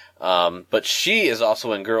wheelchair. But she is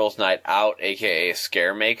also in Girls Night Out, aka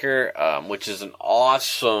Scaremaker, which is an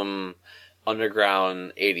awesome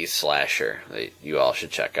underground 80s slasher that you all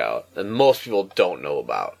should check out. And most people don't know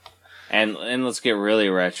about. And let's get really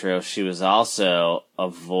retro. She was also a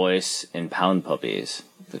voice in Pound Puppies,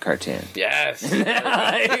 the cartoon. Yes. Hell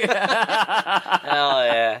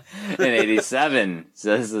yeah. In 87.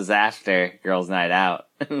 So this is after Girls Night Out.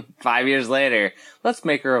 5 years later, let's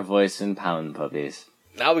make her a voice in Pound Puppies.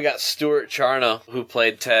 Now we got Stuart Charno, who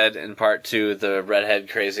played Ted in part 2, the redhead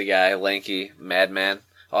crazy guy, lanky madman,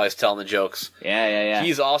 always telling the jokes. Yeah.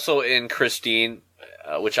 He's also in Christine,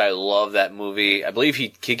 which I love that movie. I believe he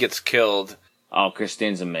gets killed. Oh,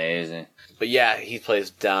 Christine's amazing. But yeah, he plays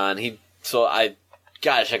Don. So I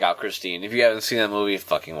gotta check out Christine. If you haven't seen that movie,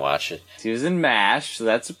 fucking watch it. He was in MASH, so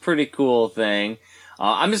that's a pretty cool thing.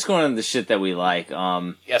 I'm just going on the shit that we like.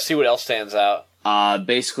 Yeah, see what else stands out.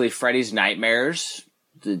 Basically Freddy's Nightmares,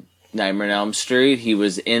 the Nightmare on Elm Street. He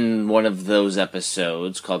was in one of those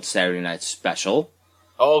episodes called Saturday Night Special.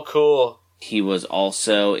 Oh, cool. He was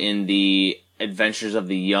also in the Adventures of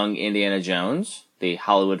the Young Indiana Jones, the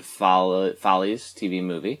Hollywood Follies TV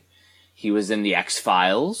movie. He was in the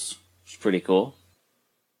X-Files, which is pretty cool.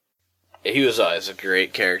 He was always a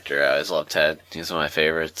great character. I always loved Ted. He's one of my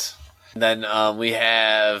favorites. Then we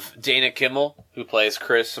have Dana Kimmel, who plays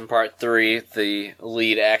Chris in part 3, the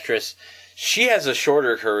lead actress. She has a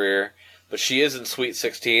shorter career, but she is in Sweet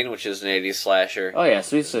 16, which is an 80s slasher. Oh yeah,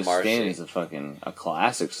 Sweet 16 Marcy. is a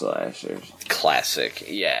classic slasher. Classic,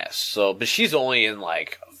 yes. So, but she's only in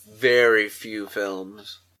like very few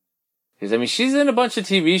films. Because I mean, she's in a bunch of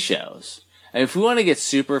TV shows, and if we want to get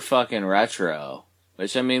super fucking retro,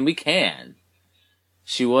 which I mean we can,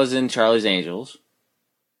 she was in Charlie's Angels,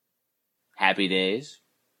 Happy Days.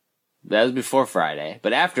 That was before Friday,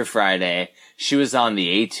 but after Friday, she was on the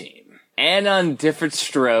A-Team and on Different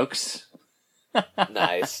Strokes.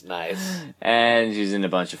 Nice. And she's in a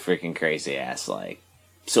bunch of freaking crazy ass, like,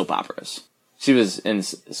 soap operas. She was in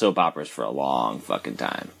soap operas for a long fucking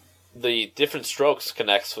time. The Different Strokes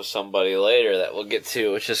connects with somebody later that we'll get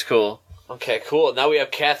to, which is cool. Okay, cool. Now we have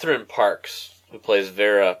Catherine Parks, who plays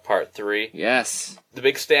Vera, part 3. Yes. The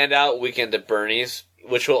big standout, Weekend at Bernie's,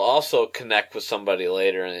 which will also connect with somebody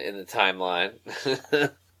later in the timeline.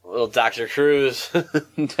 Little Dr. Cruz.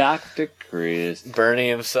 Dr. Cruz. Bernie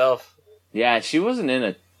himself. Yeah, she wasn't in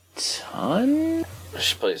a ton.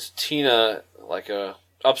 She plays Tina, like a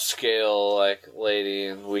upscale like lady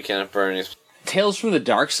in Weekend at Bernie's. Tales from the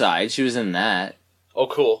Dark Side, she was in that. Oh,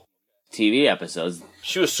 cool. TV episodes.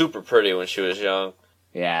 She was super pretty when she was young.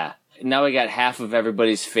 Yeah. Now we got half of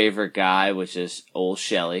everybody's favorite guy, which is old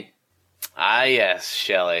Shelley. Ah, yes,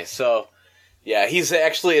 Shelley. So, yeah, he's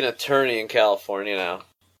actually an attorney in California now.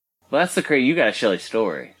 Well, that's the crazy. You got a Shelley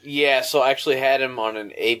story. Yeah, so I actually had him on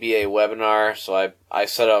an ABA webinar. So I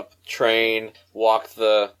set up, train, walked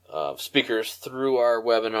the speakers through our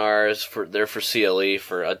webinars. They're for CLE,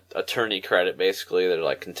 for attorney credit, basically. They're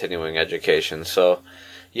like continuing education. So,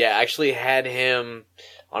 yeah, I actually had him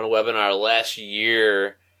on a webinar last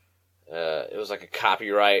year. It was like a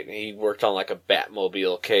copyright. He worked on like a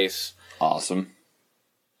Batmobile case. Awesome.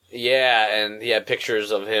 Yeah, and he had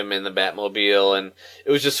pictures of him in the Batmobile, and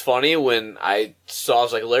it was just funny when I saw, I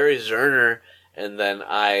was like, Larry Zerner, and then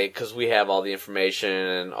because we have all the information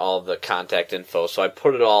and all the contact info, so I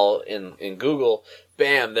put it all in Google.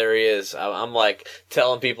 Bam, there he is. I'm like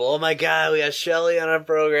telling people, oh my god, we got Shelley on our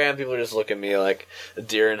program. People just look at me like a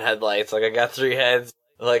deer in headlights, like I got 3 heads.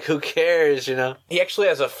 Like, who cares, you know? He actually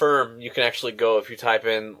has a firm. You can actually go if you type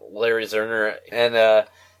in Larry Zerner, and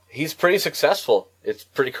he's pretty successful. It's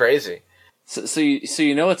pretty crazy. So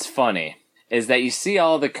you know what's funny is that you see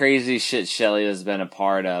all the crazy shit Shelley has been a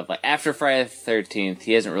part of. Like after Friday the 13th,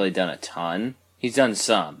 he hasn't really done a ton. He's done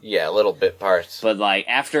some. Yeah, little bit parts. But like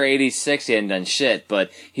after 86, he hadn't done shit.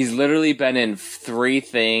 But he's literally been in 3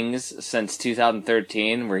 things since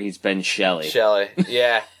 2013 where he's been Shelley. Shelley,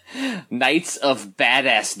 yeah. Knights of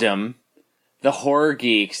Badassdom, The Horror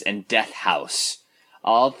Geeks, and Death House.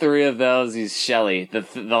 All 3 of those, he's Shelley. The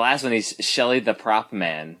last one, he's Shelley the Prop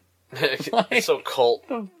Man. It's so cult.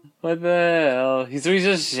 What the hell? He's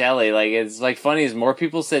just Shelley. Like, it's like funny is more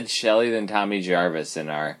people said Shelley than Tommy Jarvis in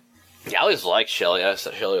our... Yeah, I always liked Shelley. I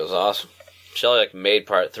thought Shelley was awesome. Shelley, like, made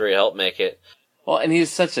part 3, helped make it. Well, and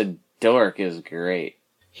he's such a dork, it was great.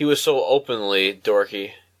 He was so openly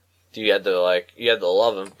dorky. You had to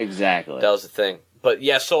love him. Exactly. That was the thing. But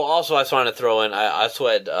yeah, so also I just wanted to throw in, I also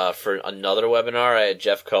had, for another webinar, I had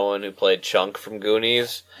Jeff Cohen, who played Chunk from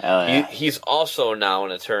Goonies. Hell yeah. He's also now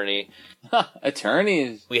an attorney.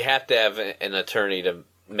 Attorneys. We have to have an attorney to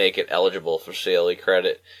make it eligible for CLE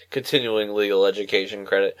credit, continuing legal education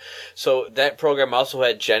credit. So that program also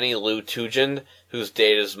had Jenny Lou Tugend, who's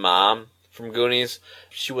Data's mom from Goonies.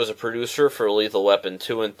 She was a producer for Lethal Weapon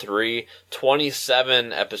 2 and 3,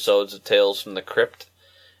 27 episodes of Tales from the Crypt,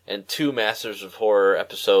 and 2 Masters of Horror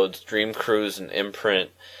episodes, Dream Cruise and Imprint.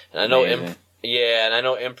 And I know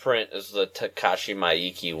Imprint is the Takashi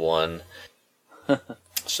Miike one.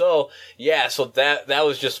 So that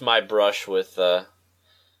was just my brush with,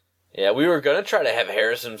 we were going to try to have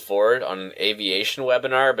Harrison Ford on an aviation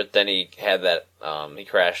webinar, but then he had that, he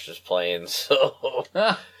crashed his plane, so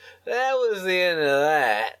that was the end of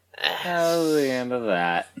that. That was the end of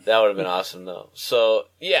that. That would have been awesome, though. So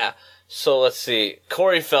let's see.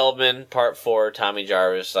 Corey Feldman, Part 4, Tommy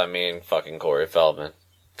Jarvis, fucking Corey Feldman.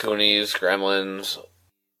 Goonies, Gremlins.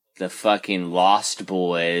 The fucking Lost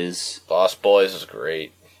Boys. Lost Boys is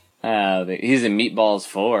great. He's in Meatballs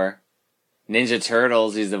 4. Ninja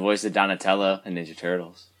Turtles, he's the voice of Donatello in Ninja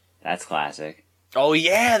Turtles. That's classic. Oh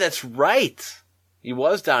yeah, that's right. He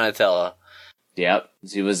was Donatello. Yep.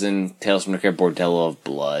 He was in Tales from the Crypt, Bordello of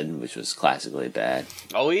Blood, which was classically bad.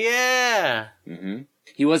 Oh yeah. Mm-hmm.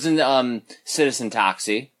 He was in Citizen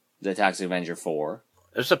Toxie, the Toxic Avenger 4.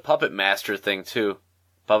 There's a Puppet Master thing too.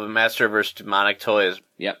 Puppet Master versus Demonic Toys.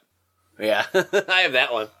 Yep. Yeah, I have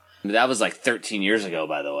that one. That was like 13 years ago,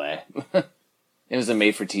 by the way. It was a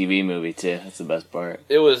made-for-TV movie, too. That's the best part.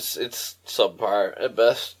 It's subpar at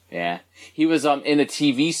best. Yeah. He was in a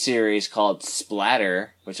TV series called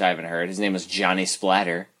Splatter, which I haven't heard. His name was Johnny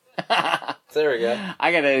Splatter. There we go.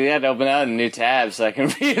 I gotta open out a new tab so I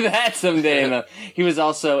can read that someday. He was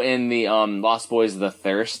also in the Lost Boys of the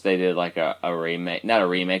Thirst. They did like a remake, not a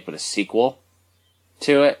remake, but a sequel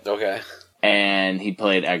to it. Okay. And he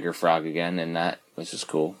played Edgar Frog again in that, which was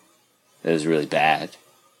cool. It was really bad.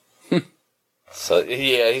 So,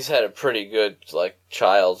 yeah, he's had a pretty good,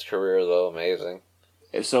 child's career, though. Amazing.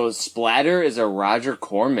 So, Splatter is a Roger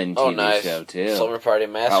Corman TV show, too. Slumber Party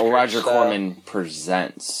Massacre. Roger Corman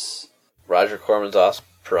Presents. Roger Corman's awesome.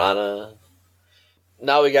 Piranha.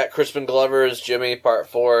 Now we got Crispin Glover as Jimmy, Part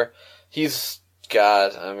 4. He's,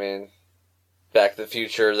 Back to the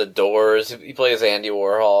Future, The Doors. He plays Andy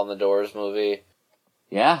Warhol in the Doors movie.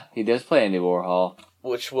 Yeah, he does play Andy Warhol.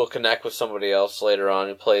 Which will connect with somebody else later on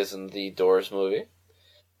who plays in the Doors movie.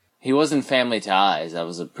 He was in Family Ties. That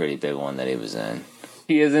was a pretty big one that he was in.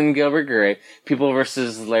 He is in Gilbert Grape. People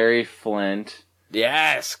versus Larry Flint.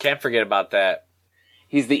 Yes, can't forget about that.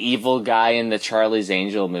 He's the evil guy in the Charlie's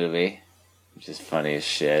Angel movie, which is funny as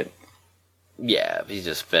shit. Yeah, he's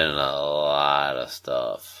just been in a lot of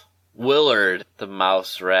stuff. Willard, the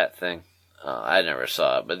mouse rat thing. I never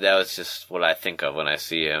saw it, but that was just what I think of when I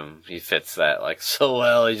see him. He fits that, so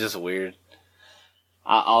well. He's just weird.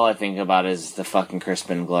 All I think about is the fucking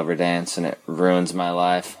Crispin Glover dance, and it ruins my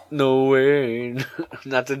life. No way.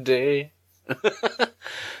 Not today.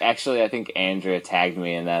 Actually, I think Andrea tagged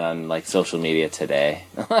me in that on, social media today.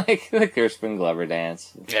 The Crispin Glover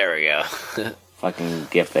dance. There we go. Fucking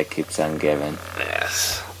gift that keeps on giving.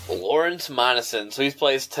 Yes. Lawrence Monason. So he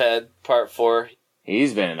plays Ted, Part 4.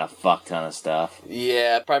 He's been in a fuck ton of stuff.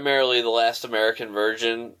 Yeah, primarily The Last American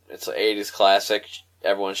Virgin. It's an 80s classic.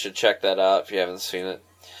 Everyone should check that out if you haven't seen it.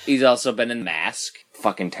 He's also been in Mask.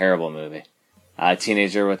 Fucking terrible movie. A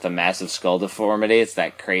teenager with a massive skull deformity. It's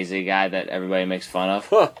that crazy guy that everybody makes fun of.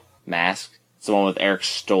 Huh. Mask. It's the one with Eric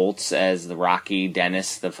Stoltz as the Rocky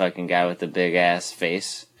Dennis, the fucking guy with the big-ass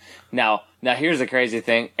face. Now here's the crazy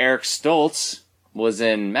thing. Eric Stoltz was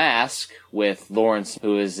in Mask with Lawrence,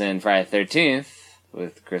 who is in Friday the 13th.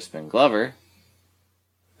 With Crispin Glover,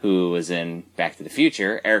 who was in Back to the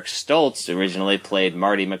Future. Eric Stoltz originally played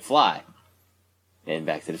Marty McFly in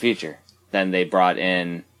Back to the Future. Then they brought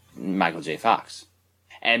in Michael J. Fox.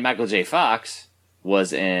 And Michael J. Fox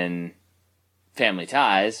was in Family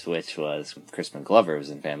Ties, which was Crispin Glover was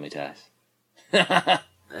in Family Ties.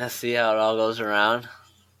 Let's see how it all goes around.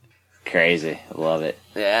 Crazy. I love it.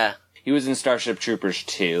 Yeah. He was in Starship Troopers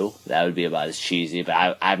 2. That would be about as cheesy,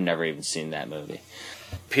 but I've never even seen that movie.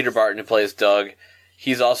 Peter Barton, who plays Doug,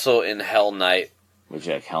 he's also in Hell Night. Which,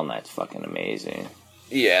 Hell Night's fucking amazing.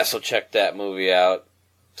 Yeah, so check that movie out.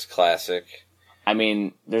 It's classic.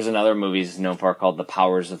 There's another movie known for called The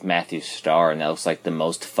Powers of Matthew Starr, and that looks like the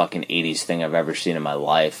most fucking 80s thing I've ever seen in my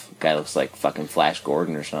life. Guy looks like fucking Flash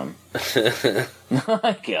Gordon or something. Oh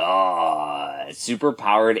my god. Super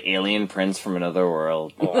powered alien prince from another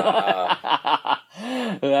world. Wow.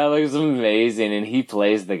 That looks amazing, and he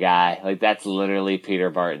plays the guy. That's literally Peter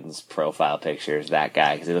Barton's profile picture, is that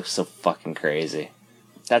guy, because he looks so fucking crazy.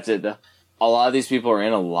 That's it, though. A lot of these people are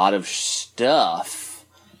in a lot of stuff,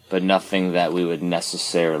 but nothing that we would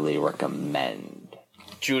necessarily recommend.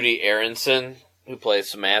 Judy Aronson, who plays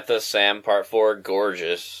Samantha, Sam, Part 4,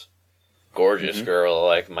 gorgeous. Gorgeous girl,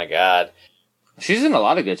 like, my God. She's in a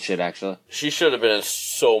lot of good shit, actually. She should have been in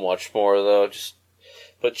so much more, though.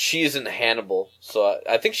 But she's in Hannibal, so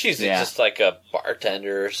I think she's just like a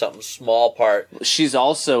bartender or something, small part. She's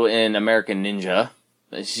also in American Ninja.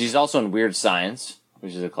 She's also in Weird Science,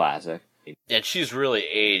 which is a classic. And she's really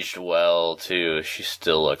aged well, too. She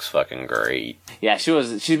still looks fucking great. Yeah,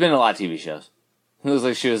 she's been in a lot of TV shows. It looks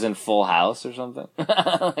like she was in Full House or something.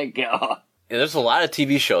 Like, God. Yeah, there's a lot of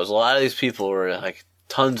TV shows. A lot of these people were, like,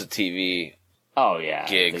 tons of TV Oh, yeah.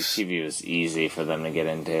 gigs. The TV was easy for them to get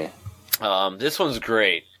into. This one's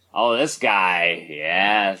great. Oh, this guy.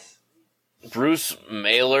 Yes. Bruce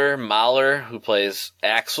Mahler, who plays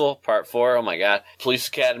Axel, Part 4. Oh my God. Police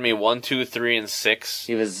Academy 1, 2, 3, and 6.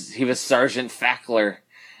 He was Sergeant Fackler.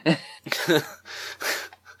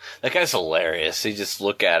 That guy's hilarious. You just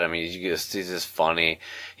look at him, he's just funny.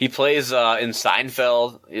 He plays, in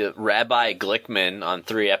Seinfeld, Rabbi Glickman on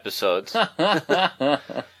 3 episodes.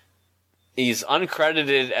 He's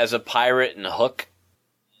uncredited as a pirate in Hook.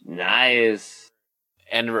 Nice.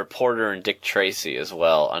 And a reporter in Dick Tracy as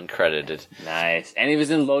well, uncredited. Nice. And he was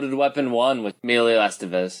in Loaded Weapon 1 with Emilio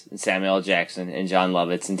Estevez and Samuel L. Jackson and John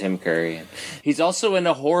Lovitz and Tim Curry. He's also in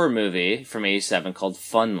a horror movie from '87 called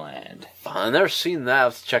Funland. I've never seen that.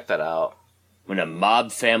 Let's check that out. When a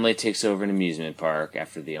mob family takes over an amusement park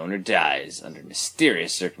after the owner dies under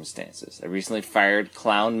mysterious circumstances, a recently fired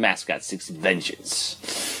clown mascot seeks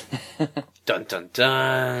vengeance. Dun dun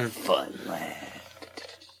dun. Funland.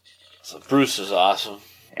 So Bruce is awesome.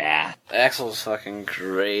 Yeah. Axel's fucking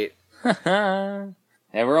great. And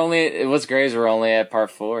what's great is we're only at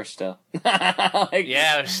part 4 still. Like,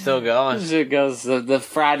 Yeah, we're still going. it goes, the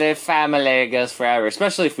Friday family goes forever,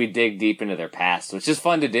 especially if we dig deep into their past, which is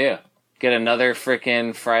fun to do. Get another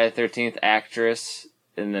freaking Friday the 13th actress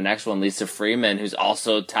in the next one, Lisa Freeman, who's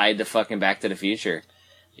also tied to fucking Back to the Future.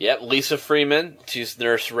 Yep, Lisa Freeman. She's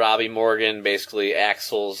Nurse Robbie Morgan, basically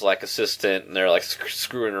Axel's like assistant, and they're like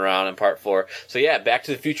screwing around in part 4. So yeah, Back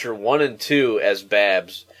to the Future 1 and 2 as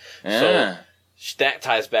Babs. Yeah. So that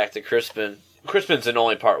ties back to Crispin. Crispin's in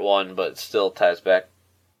only part 1, but it still ties back.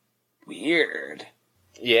 Weird.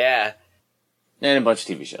 Yeah. And a bunch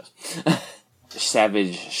of TV shows.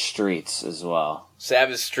 Savage Streets as well.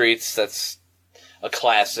 Savage Streets, that's a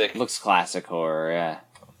classic. Looks classic horror, yeah.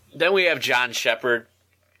 Then we have John Shepard,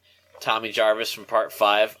 Tommy Jarvis from part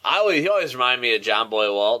 5. He always reminded me of John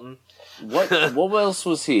Boy Walton. What else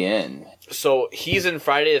was he in? So he's in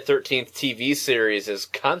Friday the 13th TV series as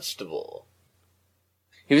Constable.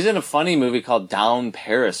 He was in a funny movie called Down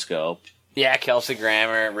Periscope. Yeah, Kelsey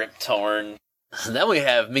Grammer, Rip Torn. Then we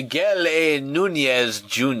have Miguel A. Nunez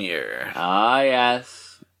Jr. Ah,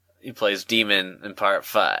 yes. He plays Demon in part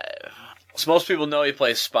 5. So most people know he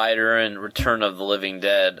plays Spider in Return of the Living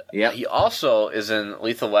Dead. Yep. He also is in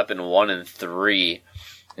Lethal Weapon 1 and 3.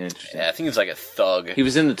 Interesting. Yeah, I think he's like a thug. He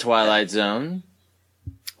was in The Twilight Zone.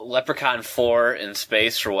 Leprechaun 4 in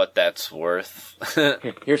space for what that's worth.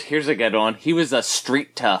 Here's a good one. He was a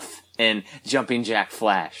street tough in Jumping Jack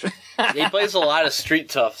Flash. He plays a lot of street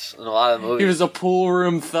toughs in a lot of movies. He was a pool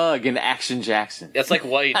room thug in Action Jackson. That's like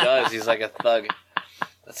what he does. He's like a thug.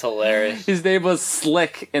 That's hilarious. His name was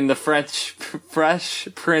Slick in the Fresh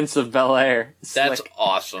Prince of Bel-Air. That's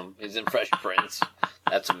awesome. He's in Fresh Prince.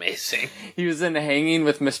 That's amazing. He was in Hanging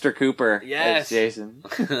with Mr. Cooper Yes. as Jason.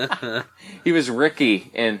 He was Ricky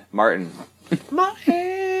in Martin.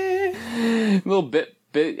 Little bit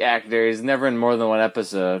actor. He's never in more than one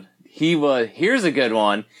episode. Here's a good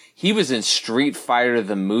one. He was in Street Fighter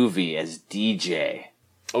the movie as DJ.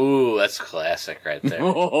 Ooh, that's classic right there.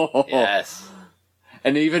 Yes.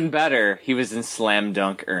 And even better, he was in Slam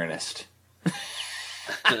Dunk Ernest.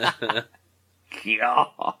 God.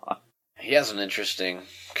 He has an interesting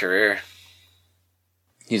career.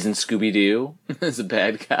 He's in Scooby-Doo as a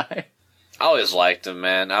bad guy. I always liked him,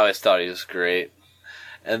 man. I always thought he was great.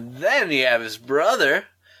 And then you have his brother,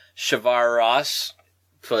 Shavar Ross,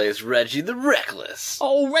 plays Reggie the Reckless.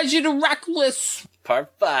 Oh, Reggie the Reckless!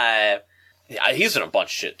 Part 5. Yeah, he's in a bunch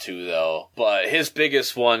of shit too, though. But his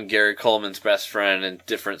biggest one, Gary Coleman's best friend in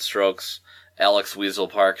Different Strokes, Alex Weasel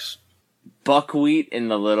Parks. Buckwheat in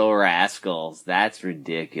The Little Rascals. That's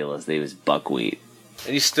ridiculous. They was Buckwheat.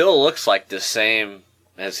 And he still looks like the same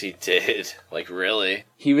as he did. Like, really.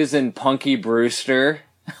 He was in Punky Brewster.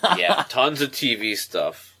 Yeah, tons of TV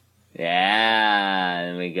stuff. Yeah,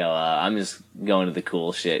 and we go, I'm just going to the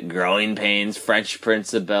cool shit. Growing Pains, French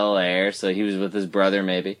Prince of Bel-Air, so he was with his brother,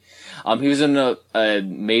 maybe. He was in a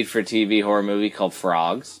made-for-TV horror movie called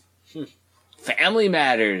Frogs. Family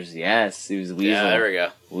Matters, yes, he was Weasel. Yeah, there we go.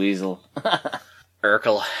 Weasel.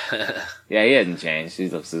 Urkel. Yeah, he hasn't changed. He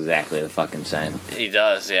looks exactly the fucking same. He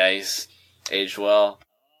does, yeah. He's aged well.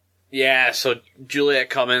 Yeah, so Juliet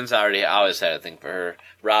Cummins, I always had a thing for her.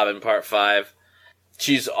 Robin, Part 5.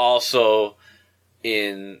 She's also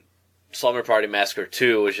in Slumber Party Massacre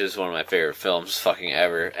 2, which is one of my favorite films fucking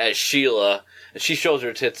ever, as Sheila. And she shows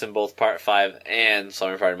her tits in both Part 5 and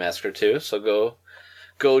Slumber Party Massacre 2, so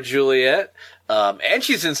go Juliet. And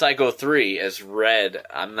she's in Psycho 3 as Red.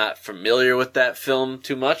 I'm not familiar with that film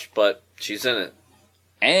too much, but she's in it.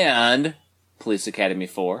 And Police Academy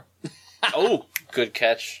 4. Oh, good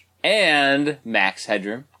catch. And Max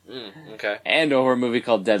Headroom. Okay. And a horror movie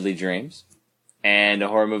called Deadly Dreams. And a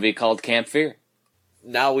horror movie called Camp Fear.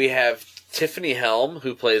 Now we have Tiffany Helm,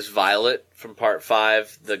 who plays Violet from Part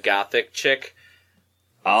 5, the gothic chick.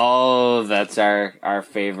 Oh, that's our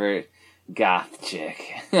favorite goth chick.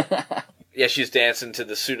 Yeah, she's dancing to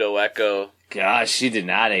the Pseudo Echo. Gosh, she did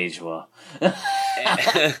not age well.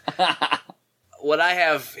 What I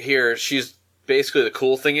have here, she's basically, the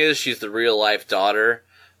cool thing is she's the real life daughter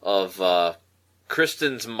of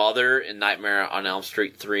Kristen's mother in Nightmare on Elm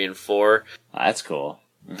Street 3 and 4. That's cool.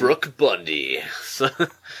 Brooke Bundy. So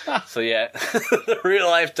yeah, the real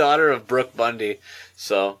life daughter of Brooke Bundy.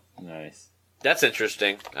 So Nice. that's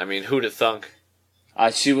interesting. I mean, who'd have thunk?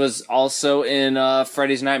 She was also in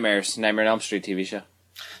Freddy's Nightmares, Nightmare on Elm Street TV show.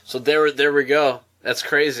 So there we go. That's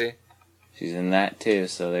crazy. She's in that too,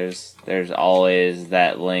 so there's always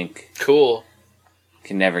that link. Cool.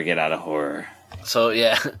 Can never get out of horror. So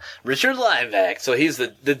yeah, Richard Lineback. So he's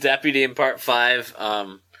the deputy in Part 5.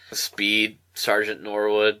 Speed, Sergeant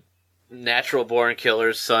Norwood, Natural Born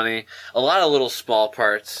Killers, Sonny. A lot of little small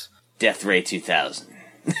parts. Death Ray 2000.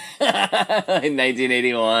 In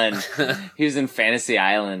 1981. He was in Fantasy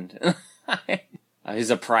Island. He's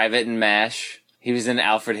a private in MASH. He was in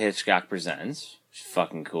Alfred Hitchcock Presents, which is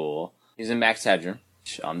fucking cool. He's in Max Headroom.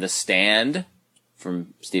 The Stand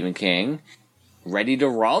from Stephen King. Ready to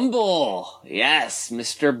Rumble. Yes,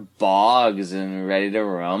 Mr. Boggs in Ready to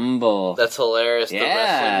Rumble. That's hilarious. The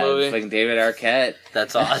Yeah, wrestling movie. it's like David Arquette.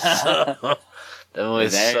 That's awesome. That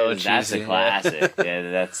movie's so cheesy. That's a classic.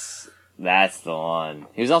 Yeah, that's the one.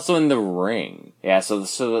 He was also in The Ring. Yeah,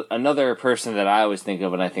 so another person that I always think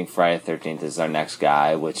of when I think Friday the 13th is our next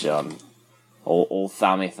guy, which old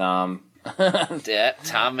Thommy Thom. Yeah,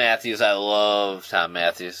 Tom Matthews. I love Tom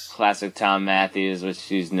Matthews. Classic Tom Matthews, which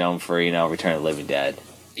he's known for, Return of the Living Dead.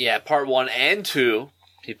 Yeah, Part 1 and 2,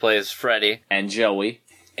 he plays Freddy. And Joey.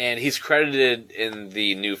 And he's credited in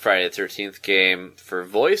the new Friday the 13th game for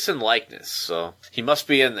voice and likeness, so he must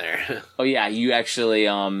be in there. Oh yeah, you actually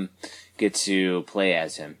get to play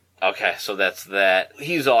as him. Okay, so that's that.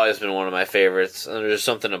 He's always been one of my favorites, and there's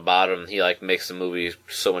something about him, he makes the movie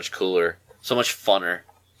so much cooler, so much funner.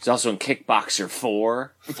 He's also in Kickboxer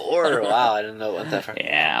 4. 4? Wow, I didn't know it went that far.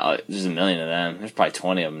 Yeah, there's a million of them. There's probably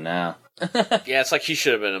 20 of them now. Yeah, it's like he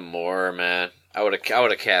should have been in more, man. I would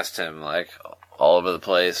have cast him all over the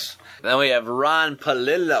place. Then we have Ron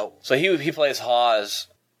Palillo. So he plays Hawes.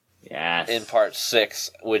 Yes. In Part 6,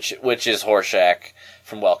 which is Horshack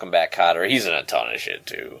from Welcome Back, Kotter. He's in a ton of shit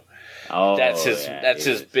too. Oh, that's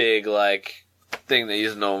his big thing that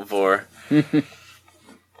he's known for.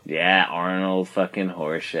 Yeah, Arnold fucking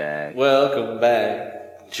Horshack. Welcome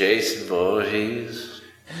back, Jason Voorhees.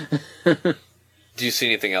 Do you see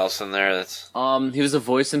anything else in there that's... He was a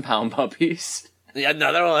voice in Pound Puppies. Yeah,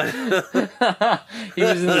 another one. He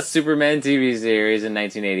was in the Superman TV series in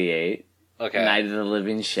 1988. Okay. Night of the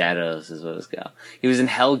Living Shadows is what it's called. He was in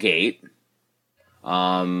Hellgate.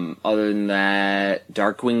 Other than that,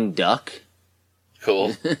 Darkwing Duck.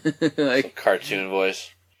 Cool. Cartoon voice.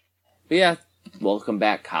 But yeah, Welcome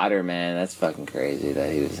Back, Kotter, man. That's fucking crazy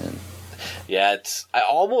that he was in. Yeah, I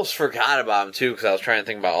almost forgot about him, too, because I was trying to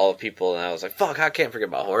think about all the people, and I was like, fuck, I can't forget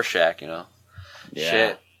about Horshack, Yeah.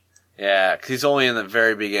 Shit. Yeah, because he's only in the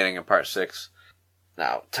very beginning of Part 6.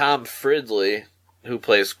 Now, Tom Fridley, who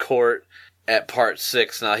plays Court at Part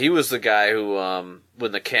 6, now, he was the guy who,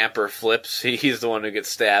 when the camper flips, he's the one who gets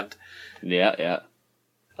stabbed. Yeah.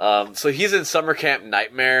 So he's in Summer Camp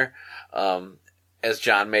Nightmare, as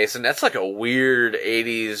John Mason. That's a weird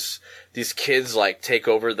 80s, these kids take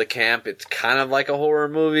over the camp. It's kind of like a horror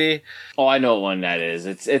movie. Oh, I know what one that is.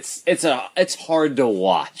 It's hard to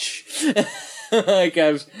watch.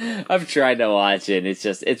 I've tried to watch it.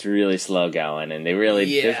 It's really slow going, and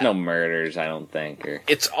there's no murders, I don't think.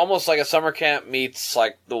 It's almost like a summer camp meets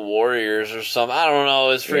the Warriors or something. I don't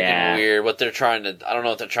know. It's freaking weird what they're trying to. I don't know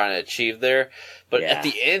what they're trying to achieve there. But at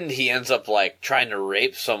the end, he ends up trying to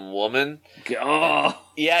rape some woman. Oh.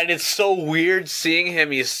 Yeah, and it's so weird seeing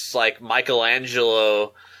him. He's like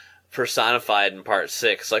Michelangelo personified in part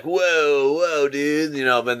 6. Like, whoa, dude, you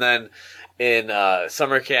know. But then in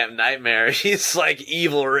Summer Camp Nightmare, he's like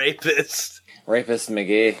evil rapist. Rapist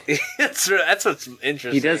McGee. That's what's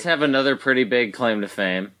interesting. He does have another pretty big claim to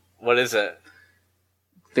fame. What is it?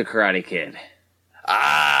 The Karate Kid.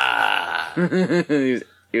 Ah.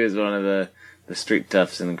 he was one of the street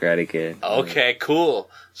toughs in the Karate Kid. Okay, cool.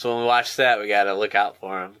 So when we watch that, we gotta look out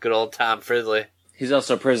for him. Good old Tom Fridley. He's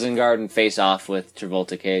also prison guard and face off with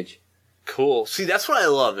Travolta Cage. Cool. See, that's what I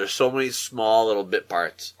love. There's so many small little bit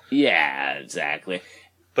parts. Yeah, exactly.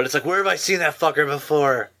 But it's like, where have I seen that fucker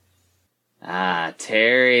before? Ah,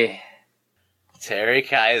 Terry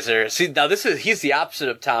Kaiser. See, now he's the opposite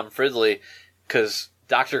of Tom Fridley, because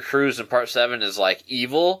Dr. Cruz in part 7 is like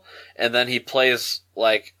evil, and then he plays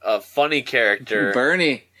like a funny character.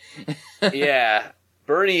 Bernie. Yeah.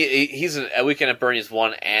 Bernie, he's in A Weekend at Bernie's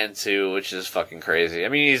 1 and 2, which is fucking crazy. I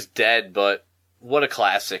mean, he's dead, but what a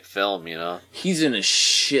classic film, you know? He's in a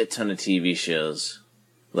shit ton of TV shows.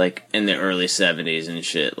 Like, in the early 70s and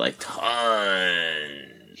shit. Like,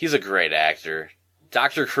 ton. He's a great actor.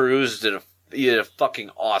 Dr. Cruz did a fucking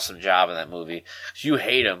awesome job in that movie. You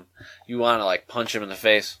hate him. You want to, like, punch him in the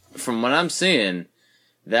face. From what I'm seeing,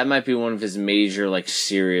 that might be one of his major, like,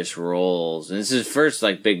 serious roles. And it's his first,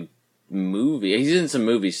 like, big movie. He's in some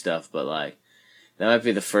movie stuff, but, like, that might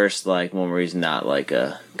be the first, like, one where he's not, like,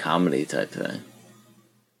 a comedy type thing.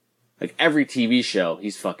 Like, every TV show,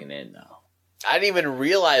 he's fucking in, though. I didn't even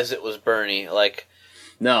realize it was Bernie. Like,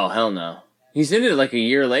 no, hell no. He's in it, like, a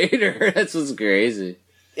year later. That's what's crazy.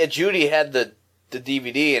 Yeah, Judy had the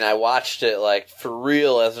DVD, and I watched it, like, for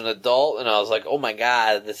real as an adult, and I was like, oh my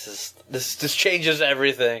god, this changes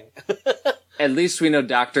everything. At least we know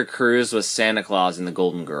Dr. Cruz was Santa Claus in the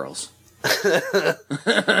Golden Girls. Hell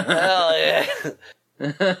yeah.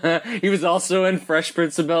 He was also in Fresh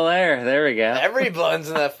Prince of Bel-Air. There we go. Everyone's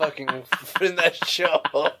in that show.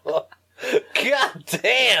 God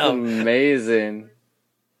damn.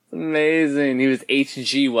 Amazing. He was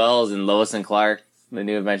H.G. Wells in Lois and Clark, The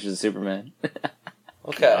New Adventures of Superman.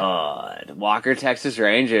 Okay. God. Walker, Texas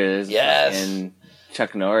Rangers. Yes. And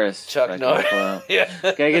Chuck Norris. Chuck Norris. Yeah.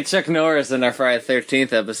 Gotta get Chuck Norris in our Friday the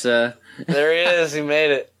 13th episode. There he is. He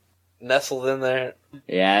made it. Nestled in there.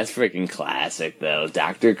 Yeah, it's freaking classic, though.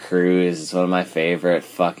 Dr. Cruz is one of my favorite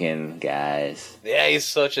fucking guys. Yeah, he's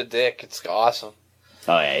such a dick. It's awesome.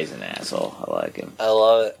 Oh, yeah, he's an asshole. I like him. I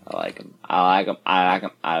love it. I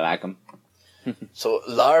like him. So,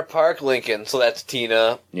 Lara Park Lincoln. So that's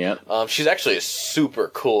Tina. Yep. She's actually super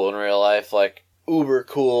cool in real life. Like, uber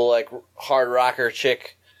cool, like, hard rocker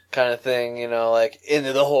chick kind of thing. You know, like,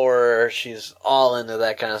 into the horror. She's all into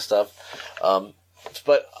that kind of stuff.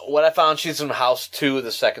 But what I found, she's in House 2,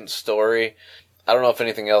 The Second Story. I don't know if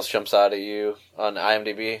anything else jumps out at you on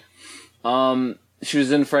IMDb. She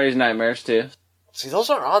was in Freddy's Nightmares, too. See, those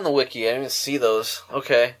aren't on the wiki. I didn't even see those.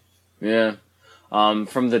 Okay. Yeah.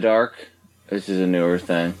 From the Dark, which is a newer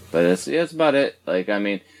thing. But it's about it. Like, I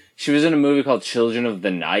mean, she was in a movie called Children of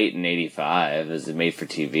the Night in 1985. It was a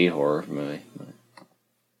made-for-TV horror movie.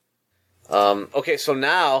 Okay, so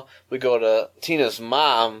now we go to Tina's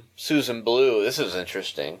mom, Susan Blue. This is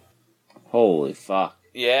interesting. Holy fuck.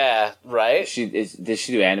 Yeah, right? Did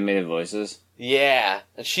she do animated voices? Yeah,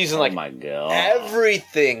 and she's in like my God.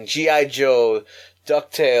 everything. G.I. Joe,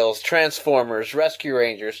 DuckTales, Transformers, Rescue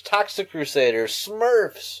Rangers, Toxic Crusaders,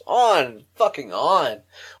 Smurfs, fucking on.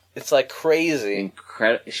 It's like crazy.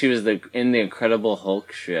 She was in the Incredible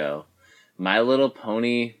Hulk show, My Little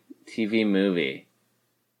Pony TV movie,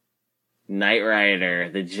 Knight Rider,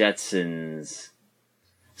 The Jetsons,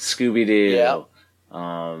 Scooby-Doo,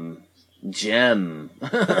 Gem.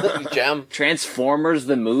 Gem. Transformers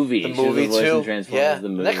the movie. The movie too. Transformers the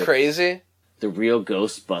movie. Isn't that crazy? The Real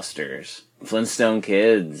Ghostbusters. Flintstone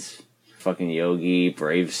Kids. Fucking Yogi,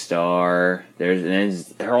 Brave Star.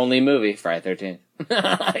 There's her only movie, Friday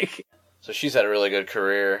 13th. So she's had a really good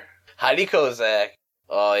career. Heidi Kozak.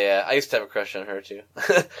 Oh yeah, I used to have a crush on her too.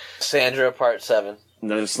 Sandra, Part 7.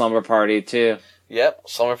 Another Slumber Party too. Yep,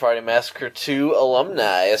 Slumber Party Massacre 2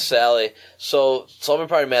 alumni as Sally. So, Slumber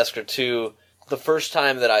Party Massacre 2, the first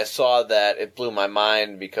time that I saw that, it blew my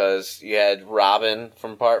mind because you had Robin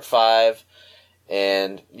from Part 5,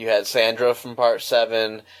 and you had Sandra from Part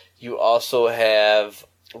 7. You also have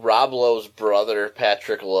Rob Lowe's brother,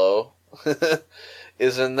 Patrick Lowe,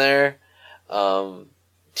 is in there.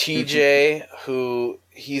 TJ, who,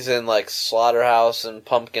 he's in, like, Slaughterhouse and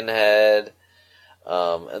Pumpkinhead.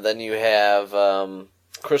 And then you have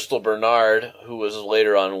Crystal Bernard, who was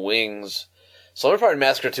later on Wings. Slumber Party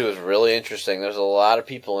Massacre 2 is really interesting. There's a lot of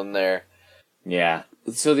people in there. Yeah.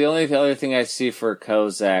 So the only other thing I see for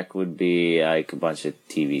Kozak would be like a bunch of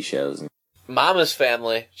TV shows. Mama's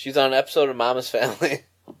Family. She's on an episode of Mama's Family.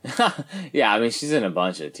 Yeah, I mean, she's in a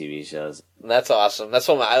bunch of TV shows. That's awesome. That's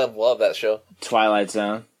one I love that show. Twilight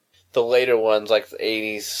Zone. The later ones, like the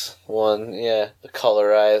 80s one, yeah, the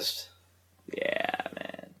colorized. Yeah,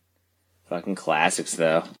 man. Fucking classics,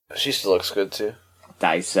 though. She still looks good, too.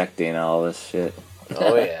 Dissecting all this shit.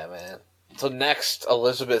 Oh, yeah, man. So next,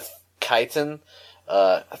 Elizabeth Keitan.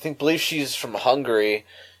 Believe she's from Hungary.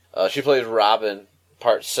 She plays Robin,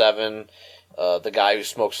 part 7. The guy who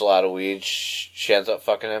smokes a lot of weed. She ends up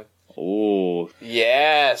fucking him. Ooh.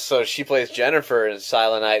 Yeah, so she plays Jennifer in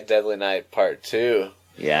Silent Night, Deadly Night, part 2.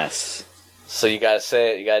 Yes. So you gotta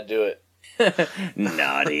say it, you gotta do it.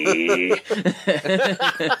 Naughty.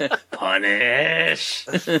 Punish.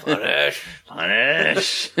 Punish.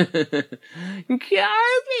 Punish.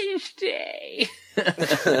 Garbage day.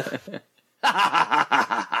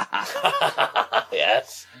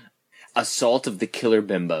 Yes. Assault of the Killer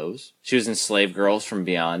Bimbos. She was in Slave Girls from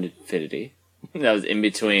Beyond Infinity. That was in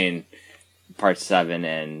between part 7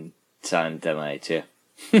 and Silent Deadly Night 2.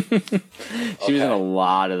 She was in a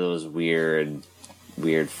lot of those weird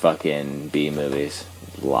fucking B movies.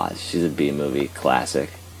 A lot. She's a B movie classic.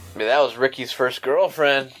 I mean, that was Ricky's first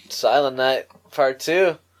girlfriend. Silent Night, part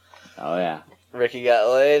 2. Oh yeah. Ricky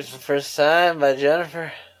got laid for the first time by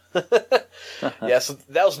Jennifer. Yeah, so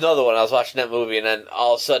that was another one. I was watching that movie, and then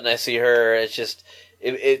all of a sudden I see her. It's just,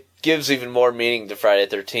 it gives even more meaning to Friday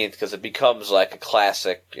the 13th because it becomes like a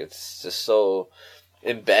classic. It's just so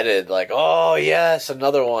embedded. Like, oh yes,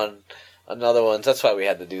 another one. That's why we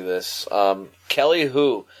had to do this. Kelly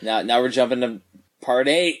Hu. Now we're jumping to part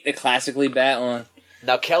 8, the classically bat one.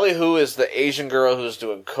 Now Kelly Hu is the Asian girl who's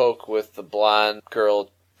doing coke with the blonde girl.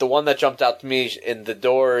 The one that jumped out to me in The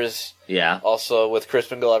Doors. Yeah. Also with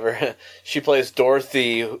Crispin Glover. She plays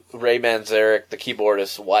Dorothy Ray Manzarek, the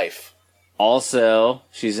keyboardist's wife. Also,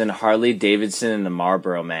 she's in Harley Davidson and the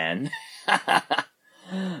Marlboro Man.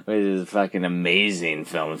 Which is a fucking amazing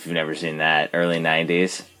film if you've never seen that. Early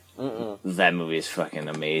 90s. Mm-mm. That movie is fucking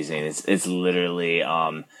amazing. It's literally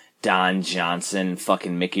Don Johnson,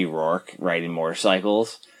 fucking Mickey Rourke riding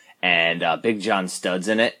motorcycles. And Big John Stud's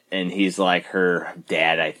in it, and he's like her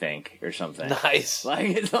dad, I think, or something. Nice. Like,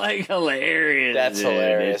 it's like hilarious. That's dude.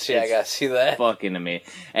 hilarious. I gotta see that. Fucking amazing.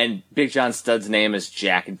 And Big John Stud's name is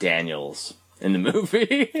Jack Daniels in the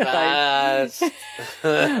movie. like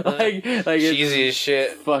cheesy as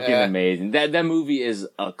shit. Fucking amazing. That movie is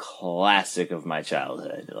a classic of my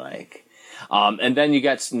childhood. Like, and then you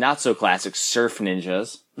got not so classic Surf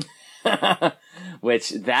Ninjas.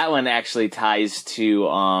 Which that one actually ties to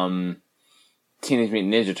Teenage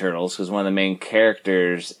Mutant Ninja Turtles because one of the main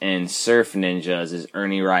characters in Surf Ninjas is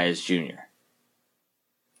Ernie Reyes Jr.,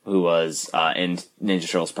 who was in Ninja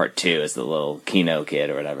Turtles Part 2 as the little Kino kid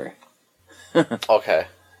or whatever. Okay.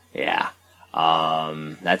 Yeah.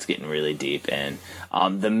 That's getting really deep. And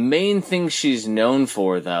the main thing she's known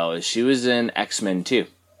for, though, is she was in X-Men 2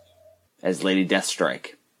 as Lady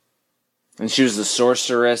Deathstrike. And she was the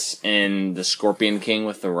sorceress in The Scorpion King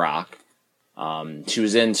with The Rock. She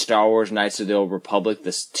was in Star Wars Knights of the Old Republic,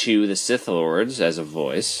 The Sith Lords, as a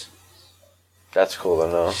voice. That's cool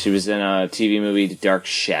to know. She was in a TV movie, Dark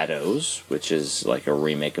Shadows, which is like a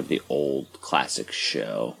remake of the old classic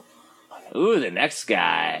show. Ooh, the next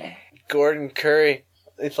guy. Gordon Curry.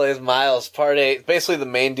 He plays Miles, part 8. Basically the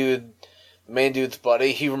main dude's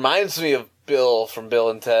buddy. He reminds me of Bill from Bill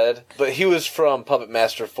and Ted, but he was from Puppet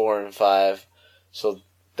Master 4 and 5, so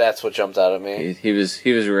that's what jumped out at me. He was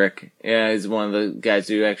Rick. Yeah, he's one of the guys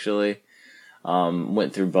who actually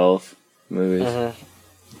went through both movies.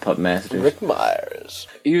 Mm-hmm. Puppet Masters. Rick Myers.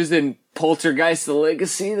 He was in Poltergeist: The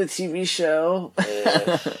Legacy, the TV show.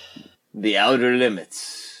 Yeah. The Outer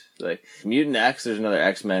Limits. Like Mutant X, there's another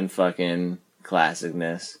X-Men fucking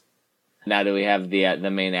classicness. Now do we have the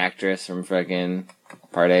main actress from fucking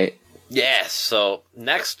Part 8? Yes, so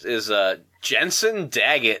next is Jensen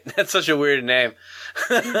Daggett. That's such a weird name.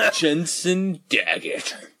 Jensen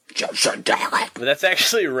Daggett. Jensen Daggett. But that's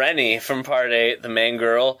actually Rennie from Part 8, the main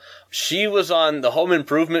girl. She was on the Home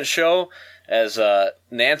Improvement show as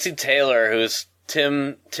Nancy Taylor, who's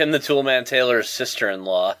Tim the Toolman Taylor's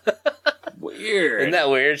sister-in-law. Weird. Isn't that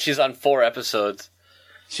weird? She's on 4 episodes.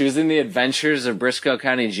 She was in The Adventures of Briscoe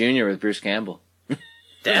County Jr. with Bruce Campbell.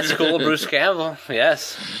 That's cool, Bruce Campbell.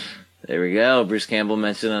 Yes. There we go. Bruce Campbell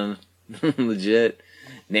mentioned on legit.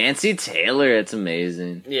 Nancy Taylor, it's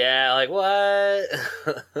amazing. Yeah, like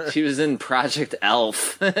what? She was in Project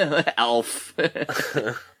Elf. Elf.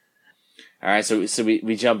 All right, so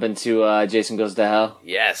we jump into Jason Goes to Hell?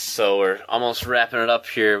 Yes, so we're almost wrapping it up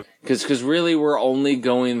here. Because really we're only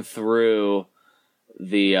going through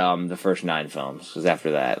the first 9 films. Because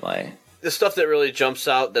after that, like... The stuff that really jumps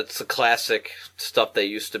out, that's the classic stuff they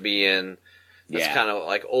used to be in. That's kind of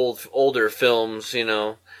like older films, you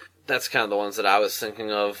know. That's kind of the ones that I was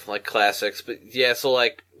thinking of, like classics. But yeah, so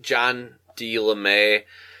like John D. LeMay,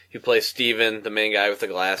 who plays Steven, the main guy with the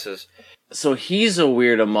glasses. So he's a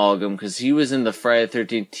weird amalgam because he was in the Friday the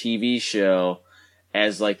 13th TV show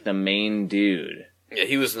as like the main dude. Yeah,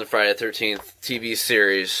 he was in the Friday the 13th TV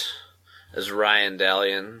series as Ryan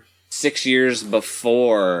Dalian. 6 years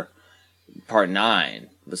before Part 9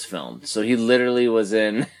 was filmed. So he literally was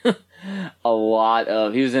in he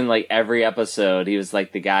was in like every episode. He was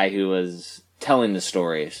like the guy who was telling the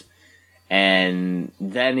stories. And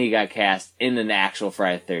then he got cast in an actual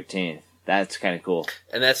Friday the 13th. That's kind of cool.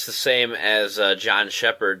 And that's the same as John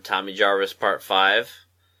Shepard, Tommy Jarvis Part 5.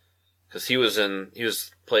 Because he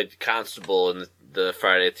played Constable in the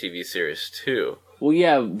Friday TV series too. Well,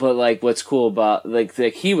 yeah, but like what's cool about like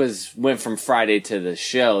he went from Friday to the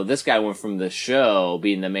show. This guy went from the show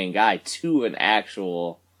being the main guy to an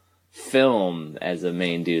actual film as a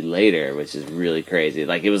main dude later, which is really crazy.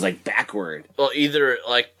 Like it was like backward. Well, either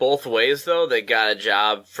like both ways though, they got a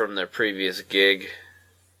job from their previous gig.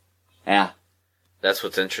 Yeah. That's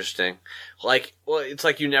what's interesting. Like, well, it's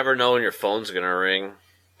like you never know when your phone's gonna ring.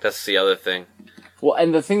 That's the other thing. Well,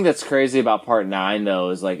 and the thing that's crazy about Part 9, though,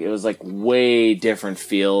 is like it was like way different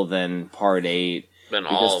feel than Part 8.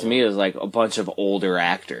 Because to me, it was like a bunch of older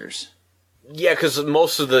actors. Yeah, because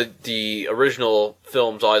most of the original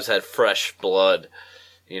films always had fresh blood.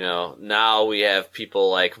 You know, now we have people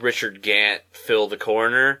like Richard Gant fill the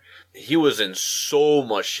corner. He was in so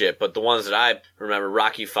much shit, but the ones that I remember,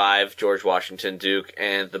 Rocky V, George Washington Duke,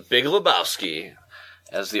 and The Big Lebowski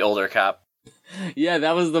as the older cop. Yeah,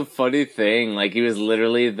 that was the funny thing. Like, he was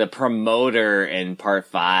literally the promoter in Part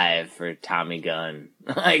 5 for Tommy Gunn.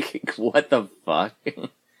 Like, what the fuck?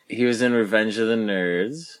 He was in Revenge of the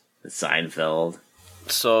Nerds, Seinfeld.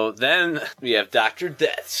 So then we have Dr.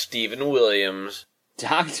 Death, Stephen Williams.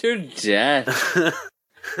 Dr. Death.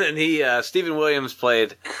 And Stephen Williams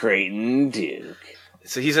played Creighton Duke.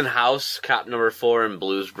 So he's in House, Cop Number 4, and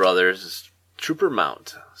Blues Brothers, Trooper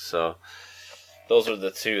Mount. So those are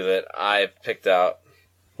the two that I picked out.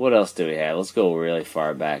 What else do we have? Let's go really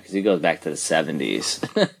far back, because he goes back to the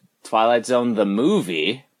 70s. Twilight Zone, the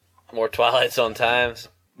movie. More Twilight Zone times.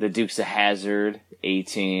 The Dukes of Hazzard,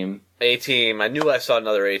 A-Team. A-Team. I knew I saw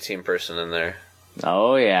another A-Team person in there.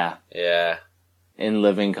 Oh, yeah. Yeah. In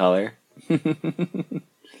living color.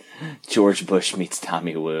 George Bush meets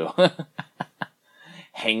Tommy Woo.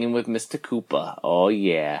 Hanging with Mr. Koopa. Oh,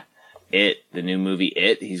 yeah. It, the new movie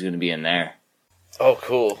It, he's going to be in there. Oh,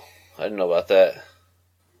 cool. I didn't know about that.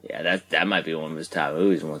 Yeah, that might be one of his top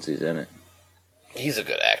movies once he's in it. He's a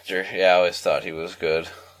good actor. Yeah, I always thought he was good.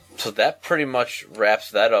 So that pretty much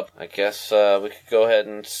wraps that up. I guess we could go ahead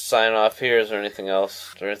and sign off here. Is there anything else?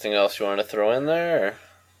 Is there anything else you want to throw in there? Or?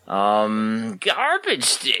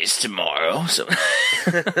 Garbage Day's tomorrow, so...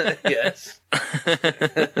 Yes.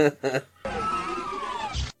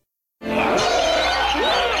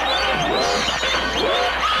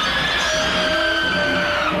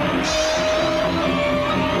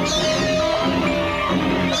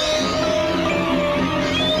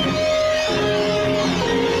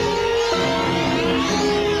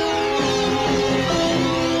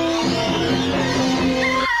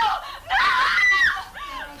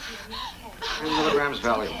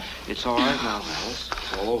 Valium. It's all right now, Alice.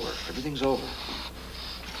 It's all over. Everything's over.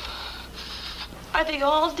 Are they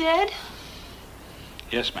all dead?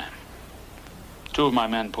 Yes, ma'am. 2 of my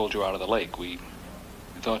men pulled you out of the lake. We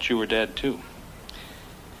thought you were dead, too.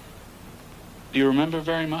 Do you remember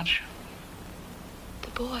very much? The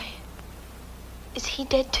boy. Is he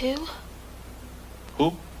dead, too?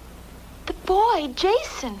 Who? The boy,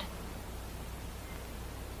 Jason.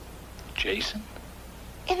 Jason?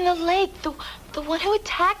 In the lake, the one who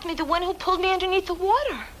attacked me, the one who pulled me underneath the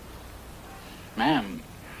water. Ma'am,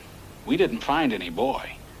 we didn't find any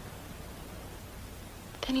boy.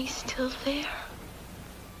 Then he's still there.